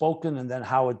was spoken and then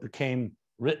how it became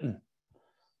written.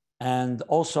 And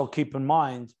also keep in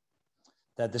mind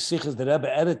that the sichas the Rebbe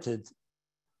edited,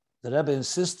 the Rebbe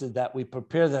insisted that we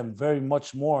prepare them very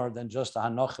much more than just a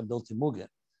hanocha bilti mugin.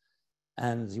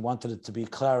 And he wanted it to be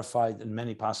clarified in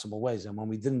many possible ways. And when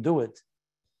we didn't do it,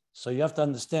 so you have to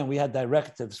understand, we had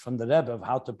directives from the Rebbe of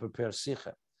how to prepare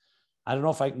sicha. I don't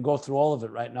know if I can go through all of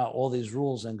it right now, all these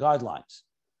rules and guidelines.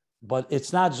 But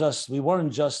it's not just, we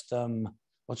weren't just,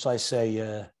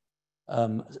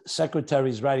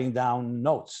 secretaries writing down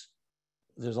notes.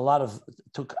 There's a lot of, it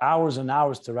took hours and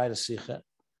hours to write a sicha.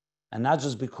 And not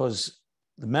just because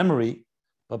the memory,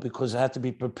 but because it had to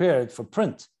be prepared for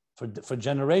print, for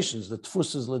generations, the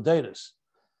tfusas l'deiros.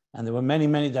 And there were many,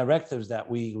 many directives that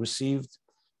we received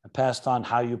and passed on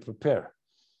how you prepare.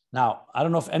 Now, I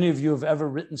don't know if any of you have ever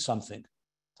written something.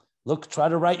 Look, try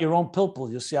to write your own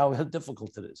pilpul. You'll see how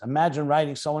difficult it is. Imagine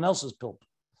writing someone else's pilpul.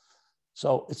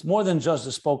 So it's more than just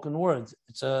a spoken word.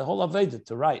 It's a whole aveda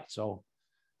to write. So,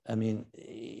 I mean,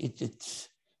 it's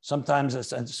sometimes,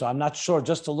 so I'm not sure,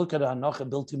 just to look at a hanocha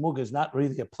bilti muga is not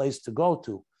really a place to go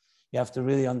to. You have to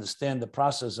really understand the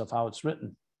process of how it's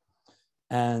written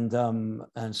and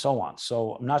so on.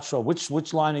 So I'm not sure,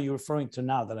 which line are you referring to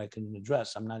now that I can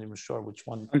address? I'm not even sure which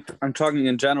one. I'm talking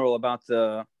in general about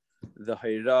the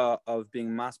hayra of being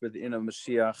maspid in a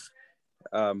Mashiach,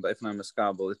 but if I'm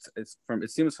miskabel,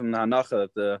 it seems from the hanacha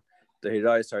that the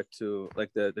hayra are to, like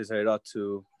there's hayra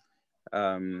to,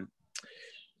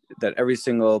 that every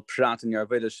single prat in your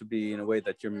Aveda should be in a way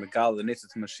that you're megal the nitzah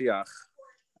to Mashiach.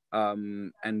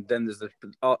 And then there's the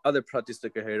other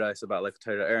pratistic hayrais about like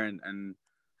Torah Aaron and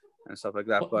stuff like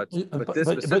that. But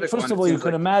first of all, you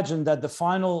could imagine that the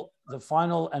final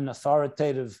and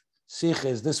authoritative sicha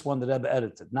is this one that Rebbe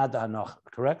edited, not the hanocha.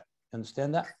 Correct? You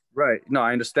understand that? Right. No,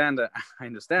 I understand that.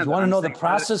 You want to know the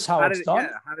process, how it's done?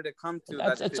 Yeah. How did it come to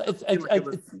that? It's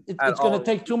going to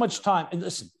take too much time. And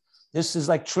listen, this is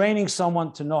like training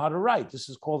someone to know how to write. This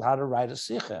is called how to write a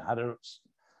sicha.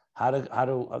 How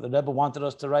the Rebbe wanted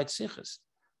us to write sichas.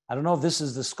 I don't know if this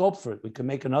is the scope for it. We can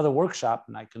make another workshop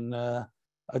and I can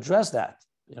address that.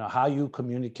 You know, how you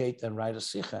communicate and write a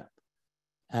sicha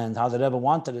and how the Rebbe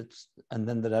wanted it. And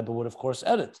then the Rebbe would, of course,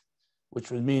 edit, which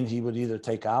would mean he would either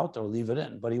take out or leave it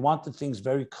in. But he wanted things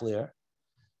very clear.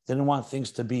 Didn't want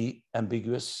things to be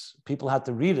ambiguous. People had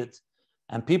to read it.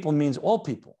 And people means all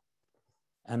people.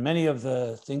 And many of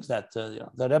the things that the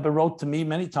Rebbe wrote to me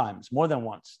many times, more than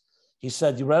once. He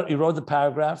said, you wrote the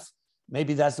paragraph.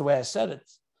 Maybe that's the way I said it.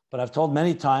 But I've told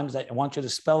many times that I want you to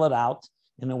spell it out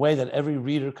in a way that every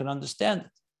reader can understand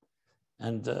it.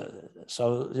 And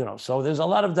so there's a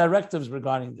lot of directives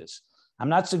regarding this. I'm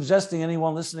not suggesting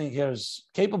anyone listening here is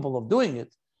capable of doing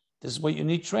it. This is what you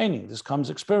need training. This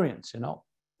comes experience, Like,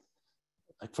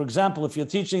 for example, if you're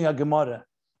teaching a Gemara,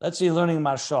 let's say you're learning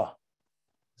Marsha.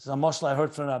 This is a moshel I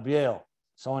heard from Rabbi Yale.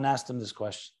 Someone asked him this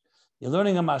question. You're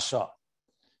learning a Marsha.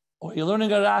 Or you're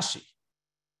learning a Rashi.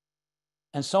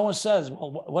 And someone says,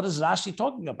 well, what is Rashi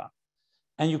talking about?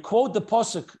 And you quote the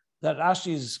pasuk that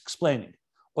Rashi is explaining,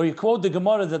 or you quote the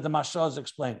Gemara that the Marsha is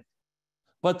explaining.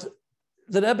 But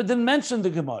the Rebbe didn't mention the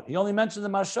Gemara. He only mentioned the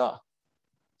Marsha.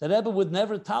 The Rebbe would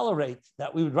never tolerate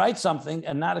that we would write something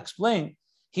and not explain.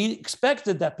 He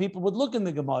expected that people would look in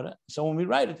the Gemara. So when we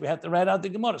write it, we have to write out the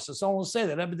Gemara. So someone will say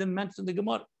that Rebbe didn't mention the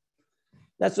Gemara.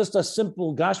 That's just a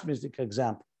simple Gashmistic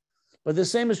example. But the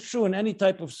same is true in any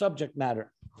type of subject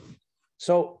matter.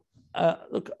 So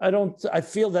look, I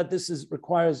feel that this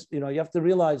requires, you have to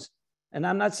realize, and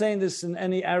I'm not saying this in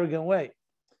any arrogant way.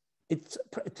 It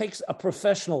takes a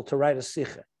professional to write a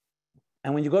sicha.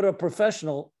 And when you go to a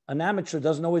professional, an amateur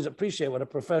doesn't always appreciate what a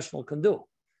professional can do.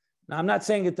 Now, I'm not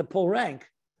saying it to pull rank,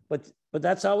 but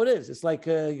that's how it is. It's like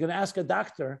you're going to ask a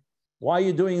doctor, why are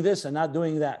you doing this and not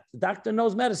doing that? The doctor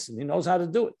knows medicine. He knows how to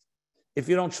do it. If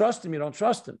you don't trust him, you don't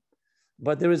trust him.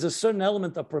 But there is a certain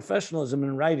element of professionalism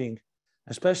in writing,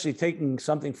 especially taking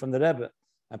something from the Rebbe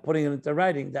and putting it into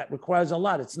writing, that requires a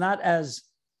lot. It's not as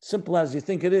simple as you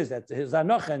think it is, that his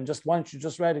anocha, and just why don't you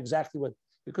just write exactly what,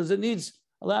 because it needs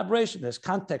elaboration, there's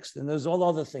context, and there's all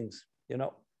other things,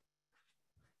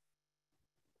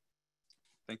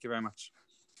 Thank you very much.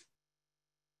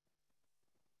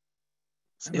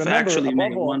 Remember,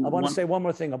 above all, I want to say one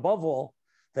more thing. Above all,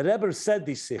 the Rebbe said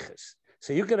these sichas.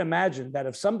 So you can imagine that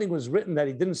if something was written that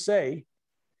he didn't say,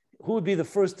 who would be the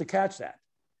first to catch that?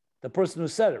 The person who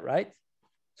said it, right?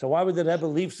 So why would the Rebbe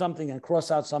leave something and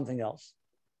cross out something else?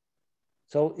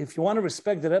 So if you want to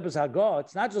respect the Rebbe's Hagah,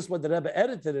 it's not just what the Rebbe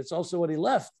edited, it's also what he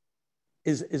left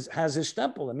has his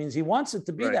stempel. It means he wants it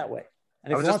to be that way.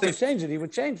 And if he wants to change it, he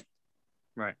would change it.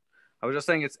 Right. I was just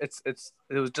saying it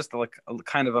was just like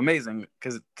kind of amazing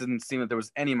because it didn't seem that there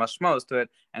was any mashmos to it,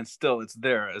 and still it's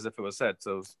there as if it was said.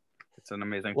 So it's an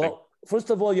amazing thing. Well, first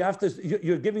of all,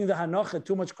 you're giving the Hanocha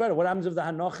too much credit. What happens if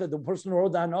the person who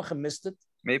wrote the Hanocha missed it?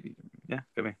 Maybe. Yeah,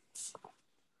 could be.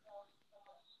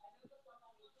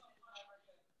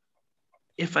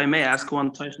 If I may ask one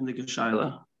question to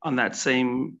Geshaila on that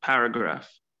same paragraph,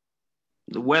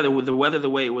 the weather the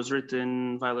way it was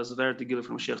written, Vailas Ver to give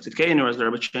from Mashiach Tzidkeinu, as the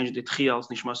Rebbe changed it, Chial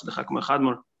Nishmas de Chakum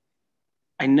Echadmor.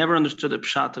 I never understood the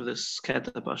pshat of this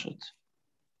keta pashat.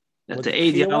 That the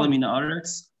Eid Yalam in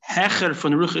Aretz Hecher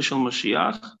von Ruche Shel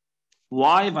Mashiach.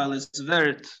 Why Vailas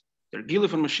Ver der Gile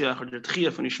von Mashiach or der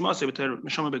Tchia von Nishmas beter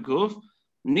Neshama beguf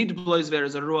nid blois ver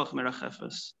as a ruach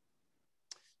merachefes.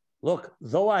 Look,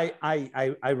 though I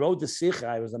wrote the sicha,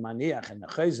 I was a maniyach and the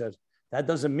chozer, that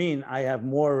doesn't mean I have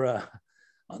more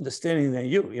understanding than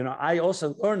you. I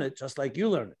also learn it just like you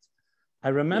learn it. I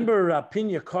remember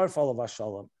Pinya Karfal of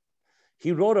Ashalom.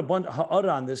 He wrote a bunch of ha'ara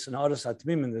on this in Ha'ara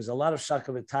Satmim, and there's a lot of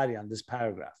shakavatari on this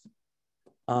paragraph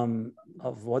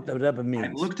of what the Rebbe means.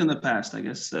 I've looked in the past. I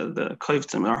guess the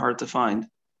koivtim are hard to find.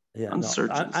 Yeah,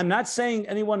 I'm not saying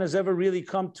anyone has ever really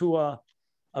come to a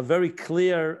very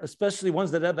clear, especially once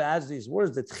the Rebbe adds these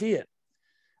words, the tchiyah.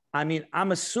 I mean,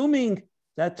 I'm assuming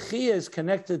that tchiyah is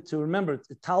connected to, remember,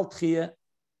 tal tchiyah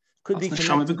could be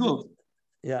connected to,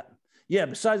 yeah,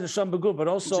 besides the Neshama Beguf, but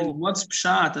also... What's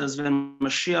pshat is when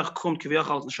Mashiach kommt, kiviyach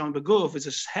als Neshama Beguf, it's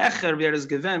a hecher, wie is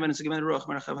given, when it's given ruach,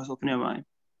 merachevas al pnei hamayim.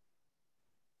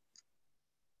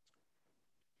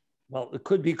 Well, it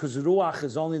could be because ruach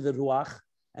is only the ruach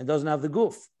and doesn't have the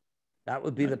guf. That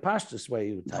would be the pashtus way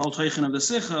you would type. The whole teichen of the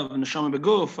sicha, of Neshama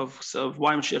Beguf, of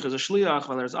why Mashiach is a shliach,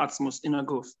 while there's atzmus in a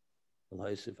guf.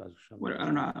 I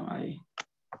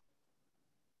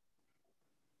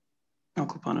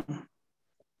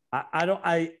don't know,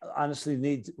 I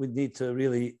honestly would need to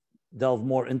really delve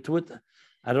more into it.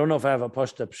 I don't know if I have a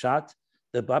pashta pshat.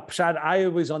 The pshat, I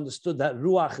always understood that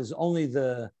ruach is only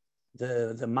the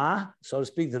ma, so to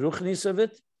speak, the ruchnis of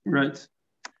it. Right.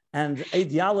 And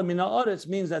eid yalam min ha'aretz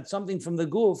means that something from the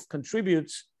guf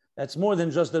contributes. That's more than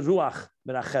just the ruach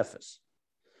merachefes.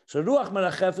 So ruach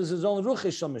merachefes is only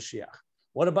ruchish shel Mashiach.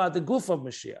 What about the guf of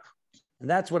Mashiach? And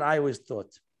that's what I always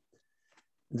thought.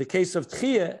 In the case of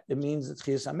tchiyah, it means the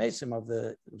tchiyah samesim of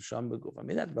the sham beguf. I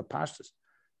mean, that's b'pashtus.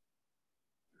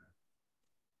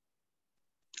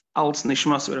 Als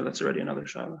nishmas, that's already another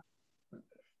shayla.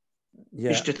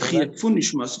 Yeah. Is the tchiyah fun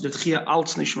nishmas, the tchiyah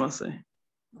als nishmas.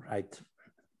 Right.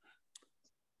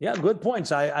 Yeah, good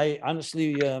points. I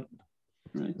honestly,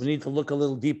 we need to look a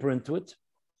little deeper into it.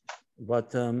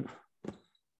 But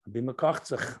be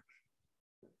mekachtzich.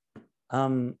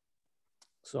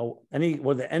 So,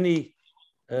 were there any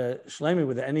Shlomi,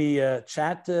 were there any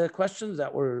chat questions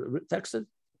that were texted,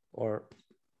 or?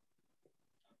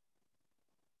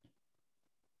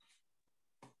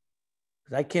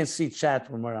 I can't see chat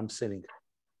from where I'm sitting.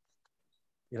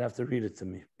 You'd have to read it to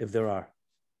me if there are.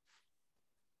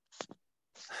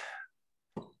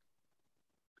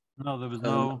 No, there was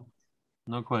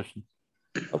no question.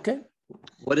 Okay.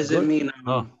 What does it mean?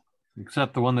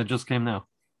 Except the one that just came now.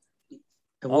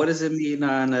 What does it mean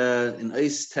on in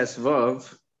Eis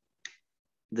Tesvav?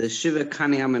 The Shiva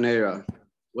Kani Hamanera.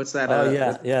 What's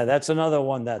that? Yeah, that's another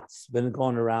one that's been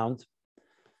going around.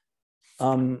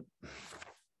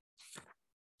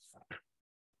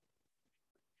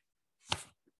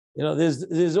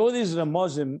 There's all these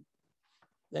Ramozim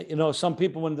that, some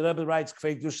people, when the Rebbe writes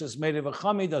Kfei Dushas Meir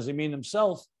V'chami, does he mean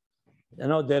himself? Der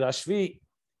Ashvi.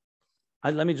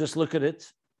 Let me just look at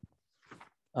it.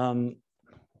 Also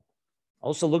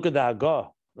look at the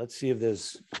Hagah. Let's see if the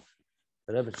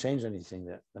Rebbe changed anything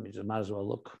there. Might as well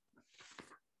look.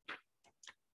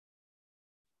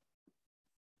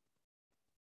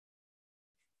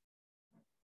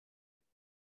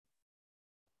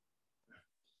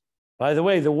 By the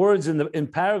way, the words in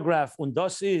paragraph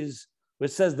undas is, where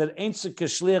it says that Einzike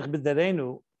Shliach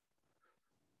B'derenu,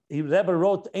 Rebbe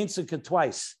wrote Einzike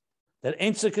twice. That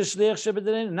Einzike Shliach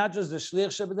Sheb'derenu, not just the Shliach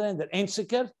Sheb'derenu, that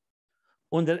Einzike,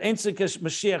 and the Einzike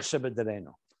Mashiach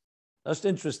Sheb'derenu. That's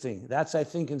interesting. That's, I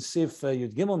think, in Sif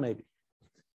Yud Gimel, maybe.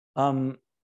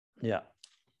 Yeah.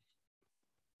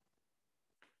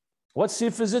 What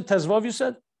Sif is it? Tezvav, you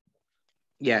said?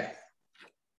 Yeah.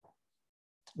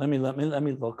 Let me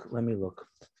look.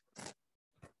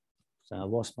 So I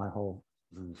lost my whole.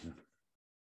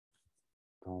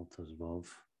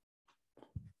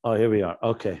 Oh, here we are.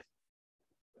 Okay.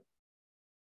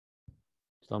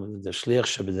 Der Shliach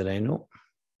Sheb'derenu.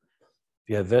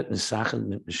 Wir werden Sachen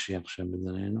mit Mashiach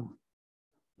Sheb'derenu.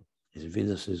 Wie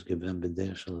das ist gewesen bei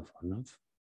der Shalafanov.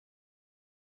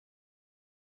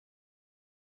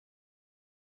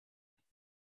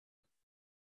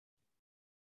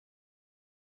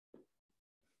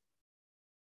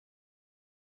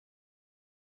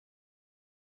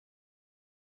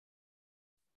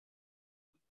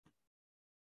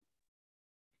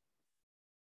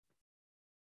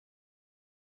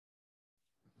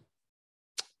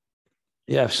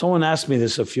 Yeah, someone asked me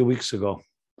this a few weeks ago.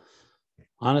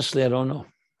 Honestly, I don't know.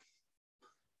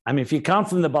 I mean, if you count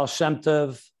from the Baal Shem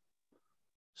Tov,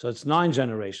 so it's 9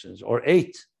 generations, or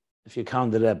 8 if you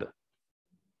count the Rebbe.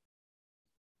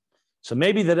 So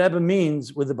maybe the Rebbe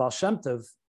means with the Baal Shem Tov,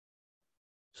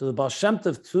 so the Baal Shem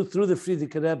Tov through the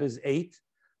Frierdiker Rebbe is 8,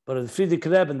 but if the Frierdiker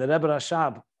Rebbe and the Rebbe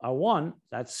Rashab are 1,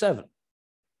 that's 7.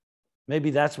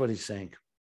 Maybe that's what he's saying.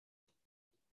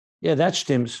 Yeah, that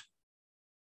stims.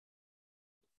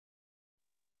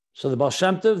 So the Baal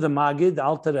Shem Tov, the Magid, the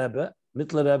Alter Rebbe,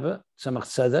 Mittler Rebbe, Tzemach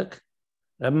Tzedek,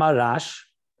 Rebbe Marash,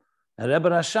 and Rebbe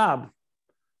Rashab,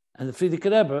 and the Frierdiker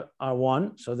Rebbe are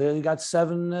 1, so they only got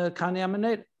 7 Kani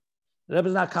Amenet. The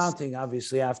Rebbe's not counting,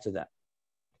 obviously, after that.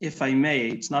 If I may,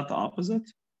 it's not the opposite.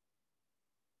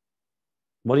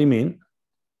 What do you mean?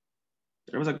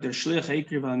 Der Rebbe sagt, der Shliach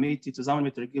Eikri v'Amiti zusammen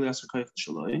mit der Gilias HaKoyach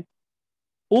Shaloi.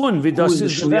 Who is the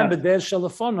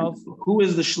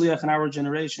Shliach in our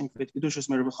generation? Vir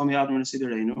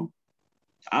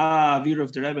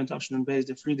of the Rebbe and Tavshin and Beis,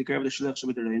 the Frierdiker Rebbe, the Shliach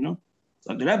Sheb'derenu.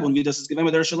 So the Rebbe, wie das ist gewesen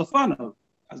mit der Shalafanov.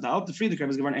 As the alte Frierdiker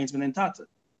Rebbe is gewesen eins mit den Tate.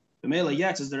 The Mele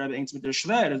jetzt ist der Rebbe eins mit der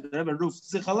Schwer, the Rebbe ruft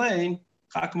sich allein,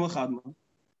 Chakmo Chadmo.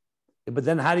 But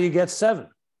then how do you get 7?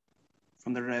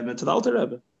 From the Rebbe to the alte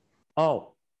Rebbe. Oh.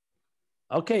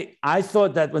 Okay, I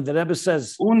thought that when the Rebbe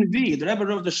says the Rebbe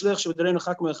wrote the Shliach Sheb'derenu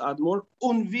Chakmo Chadmo,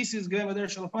 is gewesen mit der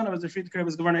Shalafanov, as the Frierdiker Rebbe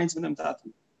is gewesen eins mit dem Tate.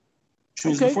 Which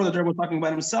means before the Rebbe was talking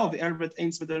about himself, the Rebbe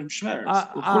eins mit der Schwer.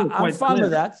 I'm fond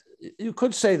of that. You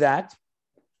could say that.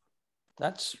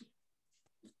 That's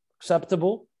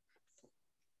acceptable.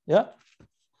 Yeah,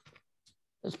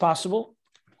 it's possible.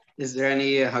 Is there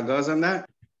any hagaz on that?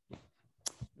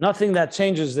 Nothing that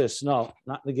changes this. No,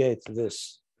 not negate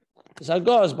this. It's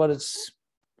hagaz, but it's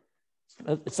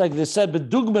like they said,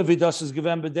 bedugma vidas is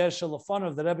given b'der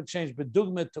shalafanov. The Rebbe changed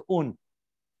bedugma to un.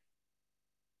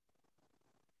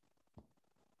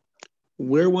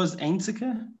 Where was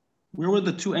Einzike? Where were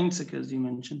the 2 Einzikes you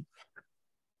mentioned?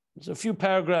 There's a few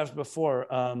paragraphs before.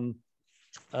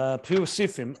 Pure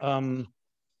Sifim.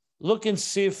 Look in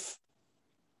Sif.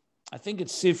 I think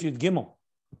it's Sif Yud Gimel.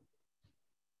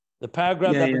 The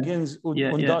paragraph that begins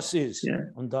Undas is.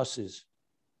 Undas is.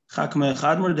 Chakme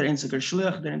Chadmor, der Einziker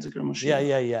Shliach, der Einziker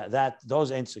Mashiach. Yeah.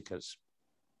 Those Einzikers.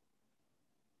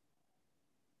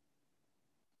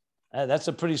 That's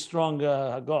a pretty strong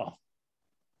Hagah.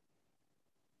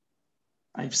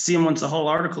 I've seen once a whole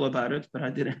article about it, but I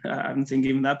don't think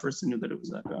even that person knew that it was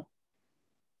that.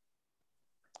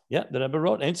 Yeah, the Rebbe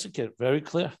wrote Einzike, very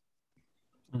clear.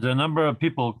 There's a number of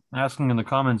people asking in the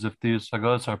comments if these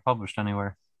Hagahs are published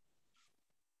anywhere.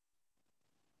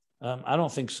 I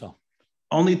don't think so.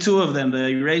 Only two of them: the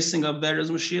erasing of Beres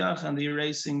Mashiach and the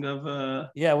erasing of.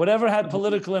 Whatever had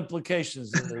political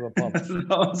implications were published.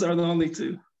 Those are the only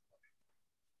two.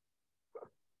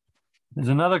 There's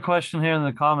another question here in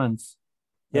the comments.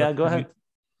 Yeah, go ahead.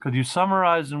 Could you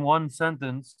summarize in one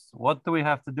sentence what do we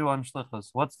have to do on shlichus?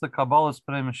 What's the Kabbalah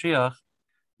Pnei Mashiach?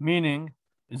 Meaning,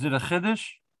 is it a chiddush?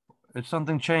 If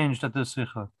something changed at this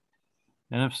sicha,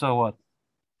 and if so, what?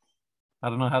 I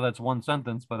don't know how that's one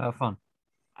sentence, but have fun.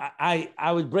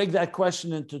 I would break that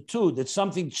question into two. Did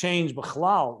something change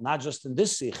b'chlal, not just in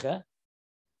this sicha?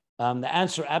 The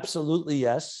answer, absolutely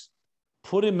yes.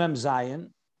 Purim Mem Zayin,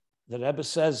 the Rebbe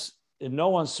says in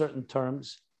no uncertain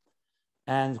terms,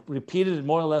 and repeated it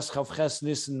more or less Chavches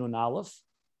Nissen Nun Aleph,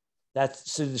 that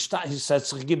he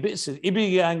says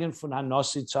Ibrigegangen von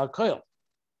Hanosi Tzarkoil.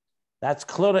 That's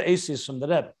Klora Esis from the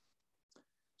Rebbe.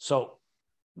 So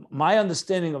my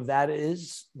understanding of that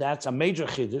is that's a major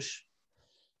chiddush.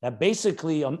 That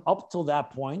basically, up till that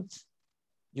point,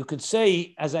 you could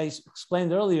say, as I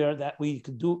explained earlier, that we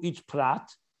could do each prat,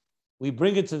 we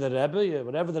bring it to the Rebbe,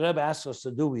 whatever the Rebbe asks us to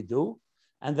do, we do,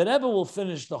 and the Rebbe will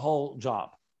finish the whole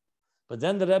job. But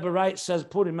then the Rebbe says,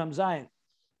 Purim Mem Zayin,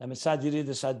 the Mesad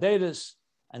Yeridus Aderis,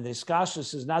 and the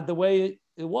Iskashus is not the way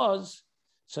it was.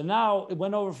 So now it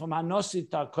went over from Hanosi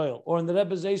Tarkoil, or in the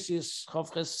Rebbe's Asius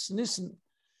Chavches Nissen,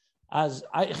 as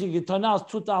Aichigitonal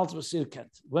Tutals Basirket,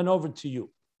 went over to you.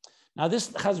 Now, this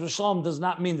Chaz v'Shalom does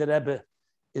not mean that Rebbe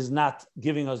is not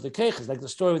giving us the keiches, like the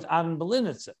story with Aaron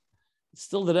Belinitzer. It's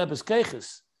still the Rebbe's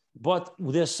keiches, but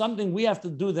there's something we have to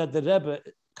do that the Rebbe,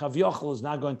 Kavyochel, is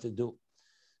not going to do.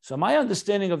 So my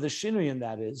understanding of the shinui in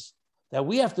that is that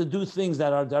we have to do things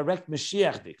that are direct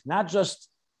Mashiachdik, not just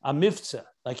a miftzah,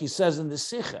 like he says in the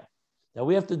sicha, that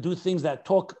we have to do things that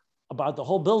talk about the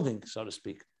whole building, so to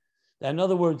speak. That in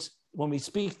other words, when we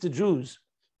speak to Jews,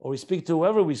 or we speak to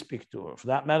whoever we speak to, or for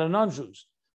that matter, non-Jews,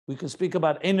 we can speak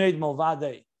about Eneid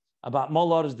Molvade, about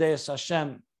Molor's Deus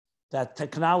Hashem, that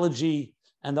technology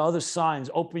and the other signs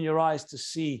open your eyes to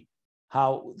see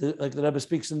how, like the Rebbe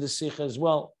speaks in the Sikha as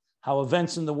well, how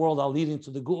events in the world are leading to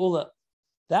the Geula.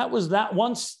 That was not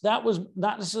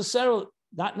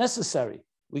necessary.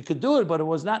 We could do it, but it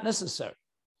was not necessary.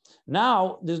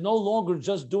 Now, there's no longer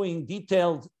just doing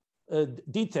details,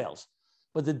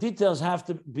 but the details have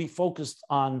to be focused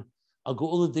on a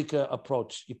Geulidika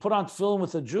approach. You put on tefillin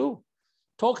with a Jew,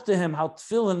 talk to him how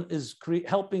tefillin is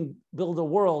helping build a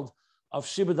world of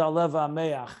Shibud Aleva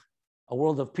Ameach, a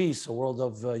world of peace, a world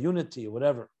of unity, or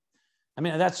whatever. I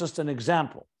mean, that's just an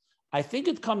example. I think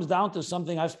it comes down to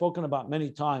something I've spoken about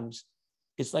many times.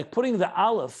 It's like putting the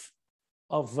aleph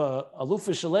of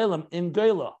Alufa Shalelem in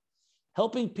Geula,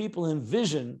 helping people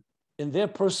envision in their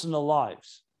personal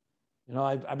lives. You know,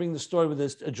 I bring the story with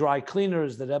this dry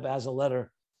cleaners. The Rebbe has a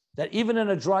letter that even in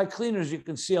a dry cleaners you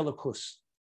can see a lakus,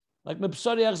 like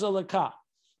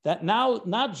that now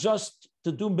not just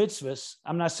to do mitzvahs.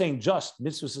 I'm not saying just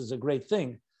mitzvahs is a great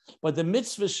thing, but the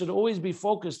mitzvahs should always be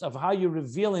focused of how you're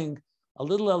revealing a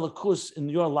little elikus in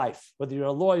your life, whether you're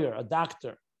a lawyer, a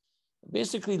doctor,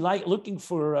 basically like looking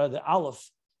for the aleph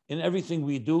in everything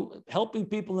we do, helping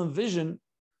people envision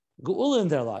Geula in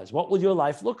their lives. What will your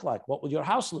life look like? What will your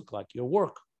house look like? Your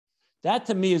work? That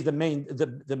to me is the main,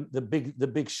 the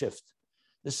big shift.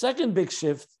 The second big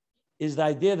shift is the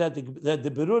idea that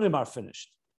the berurim are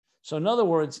finished. So in other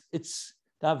words, it's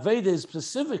the Aveda is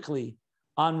specifically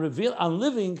on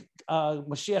living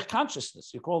Mashiach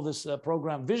consciousness. You call this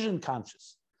program vision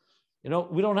conscious. You know,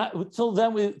 we don't have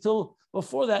till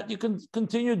before that you can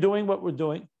continue doing what we're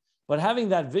doing, but having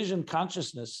that vision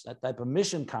consciousness, that type of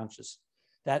mission conscious.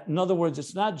 That, in other words,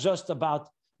 it's not just about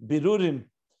birurim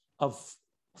of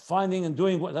finding and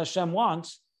doing what Hashem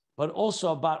wants, but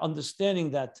also about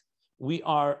understanding that we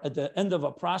are at the end of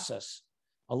a process,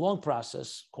 a long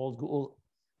process called Geul.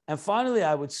 And finally,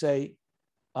 I would say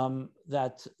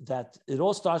that it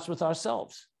all starts with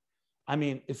ourselves. I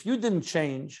mean, if you didn't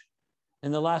change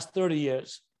in the last 30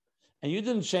 years, and you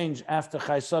didn't change after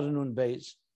Chayei Sara Nun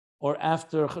Beis, or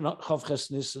after Chavches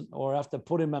Nissen, or after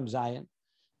Purim Mem Zayin,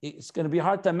 it's going to be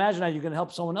hard to imagine how you're going to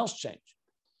help someone else change.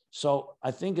 So I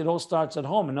think it all starts at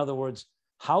home. In other words,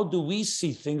 how do we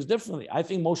see things differently? I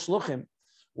think most shluchim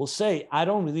will say, I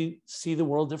don't really see the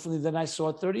world differently than I saw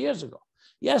it 30 years ago.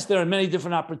 Yes, there are many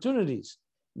different opportunities,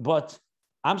 but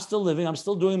I'm still living, I'm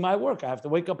still doing my work. I have to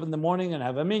wake up in the morning and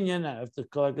have a minyan, I have to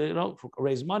collect,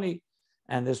 raise money,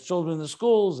 and there's children in the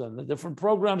schools and the different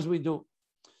programs we do.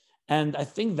 And I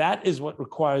think that is what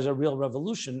requires a real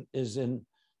revolution, is in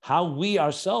how we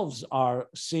ourselves are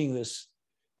seeing this.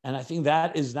 And I think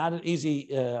that is not an easy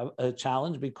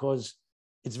challenge, because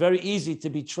it's very easy to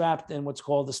be trapped in what's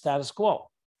called the status quo,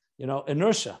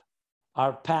 inertia.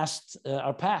 our pasts.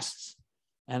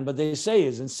 And what they say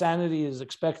is insanity is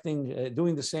expecting,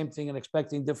 doing the same thing and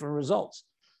expecting different results.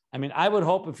 I mean, I would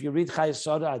hope if you read Chayei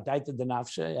Sara, Adaita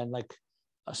Denafshe, and like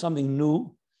something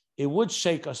new, it would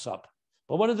shake us up.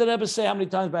 But what did the Rebbe say how many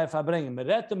times by Fabringim?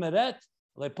 Meret to meret,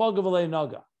 lepogav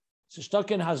noga. So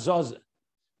stuck in hazozah.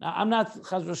 Now, I'm not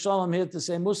Chaz v'Shalom here to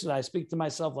say Musar. I speak to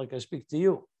myself like I speak to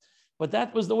you. But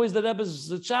that was always the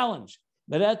Rebbe's challenge.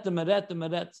 Meret to meret to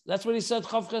meret. That's what he said,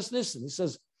 Chav Ches Nissen. He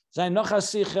says, Zay nocha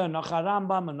sicha, nocha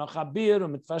Rambam, and nocha bir,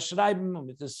 and mit verschreiben, and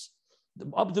mit this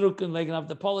abdrucken, legen auf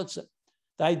the Politzer.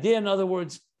 The idea, in other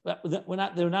words,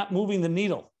 they're not moving the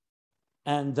needle.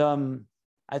 And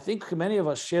I think many of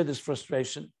us share this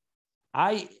frustration.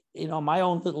 My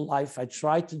own little life, I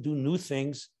try to do new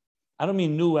things. I don't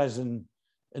mean new as in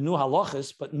new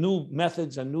halachas, but new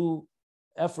methods and new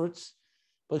efforts,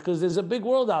 because there's a big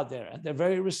world out there, and they're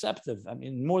very receptive. I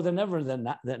mean, more than ever than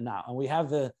now. And we have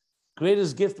the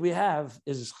greatest gift we have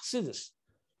is Chassidus.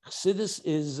 Chassidus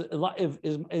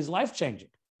is life-changing.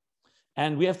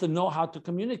 And we have to know how to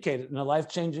communicate it in a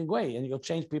life-changing way, and you'll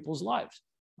change people's lives.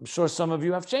 I'm sure some of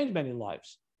you have changed many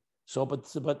lives. So, but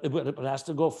it has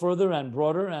to go further and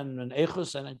broader and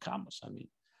echos and in kamas. I mean,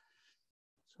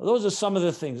 so those are some of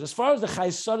the things. As far as the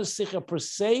Chayei Sara sicha per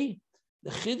se,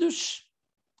 the chidush,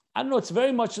 I don't know. It's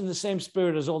very much in the same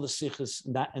spirit as all the sichas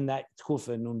in that tkufa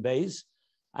and nun beis.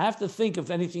 I have to think if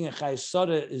anything in Chayei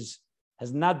Sara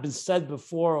has not been said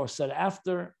before or said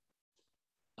after.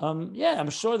 I'm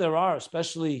sure there are,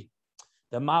 especially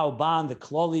the Ma'oban, the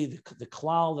Kloli, the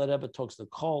Klal that Rebbe talks, the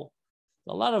Kol.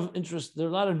 A lot of interest, there are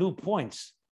a lot of new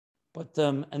points. But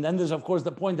and then there's, of course,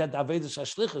 the point that Avedus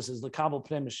Hashlichus is the Kabul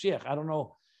Pnei Mashiach. I don't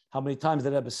know how many times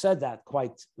the Rebbe said that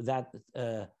quite that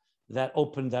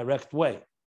open, direct way.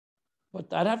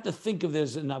 But I'd have to think if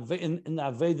there's in the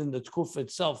Aved and the Tkuf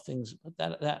itself things, but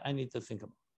that I need to think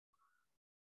about.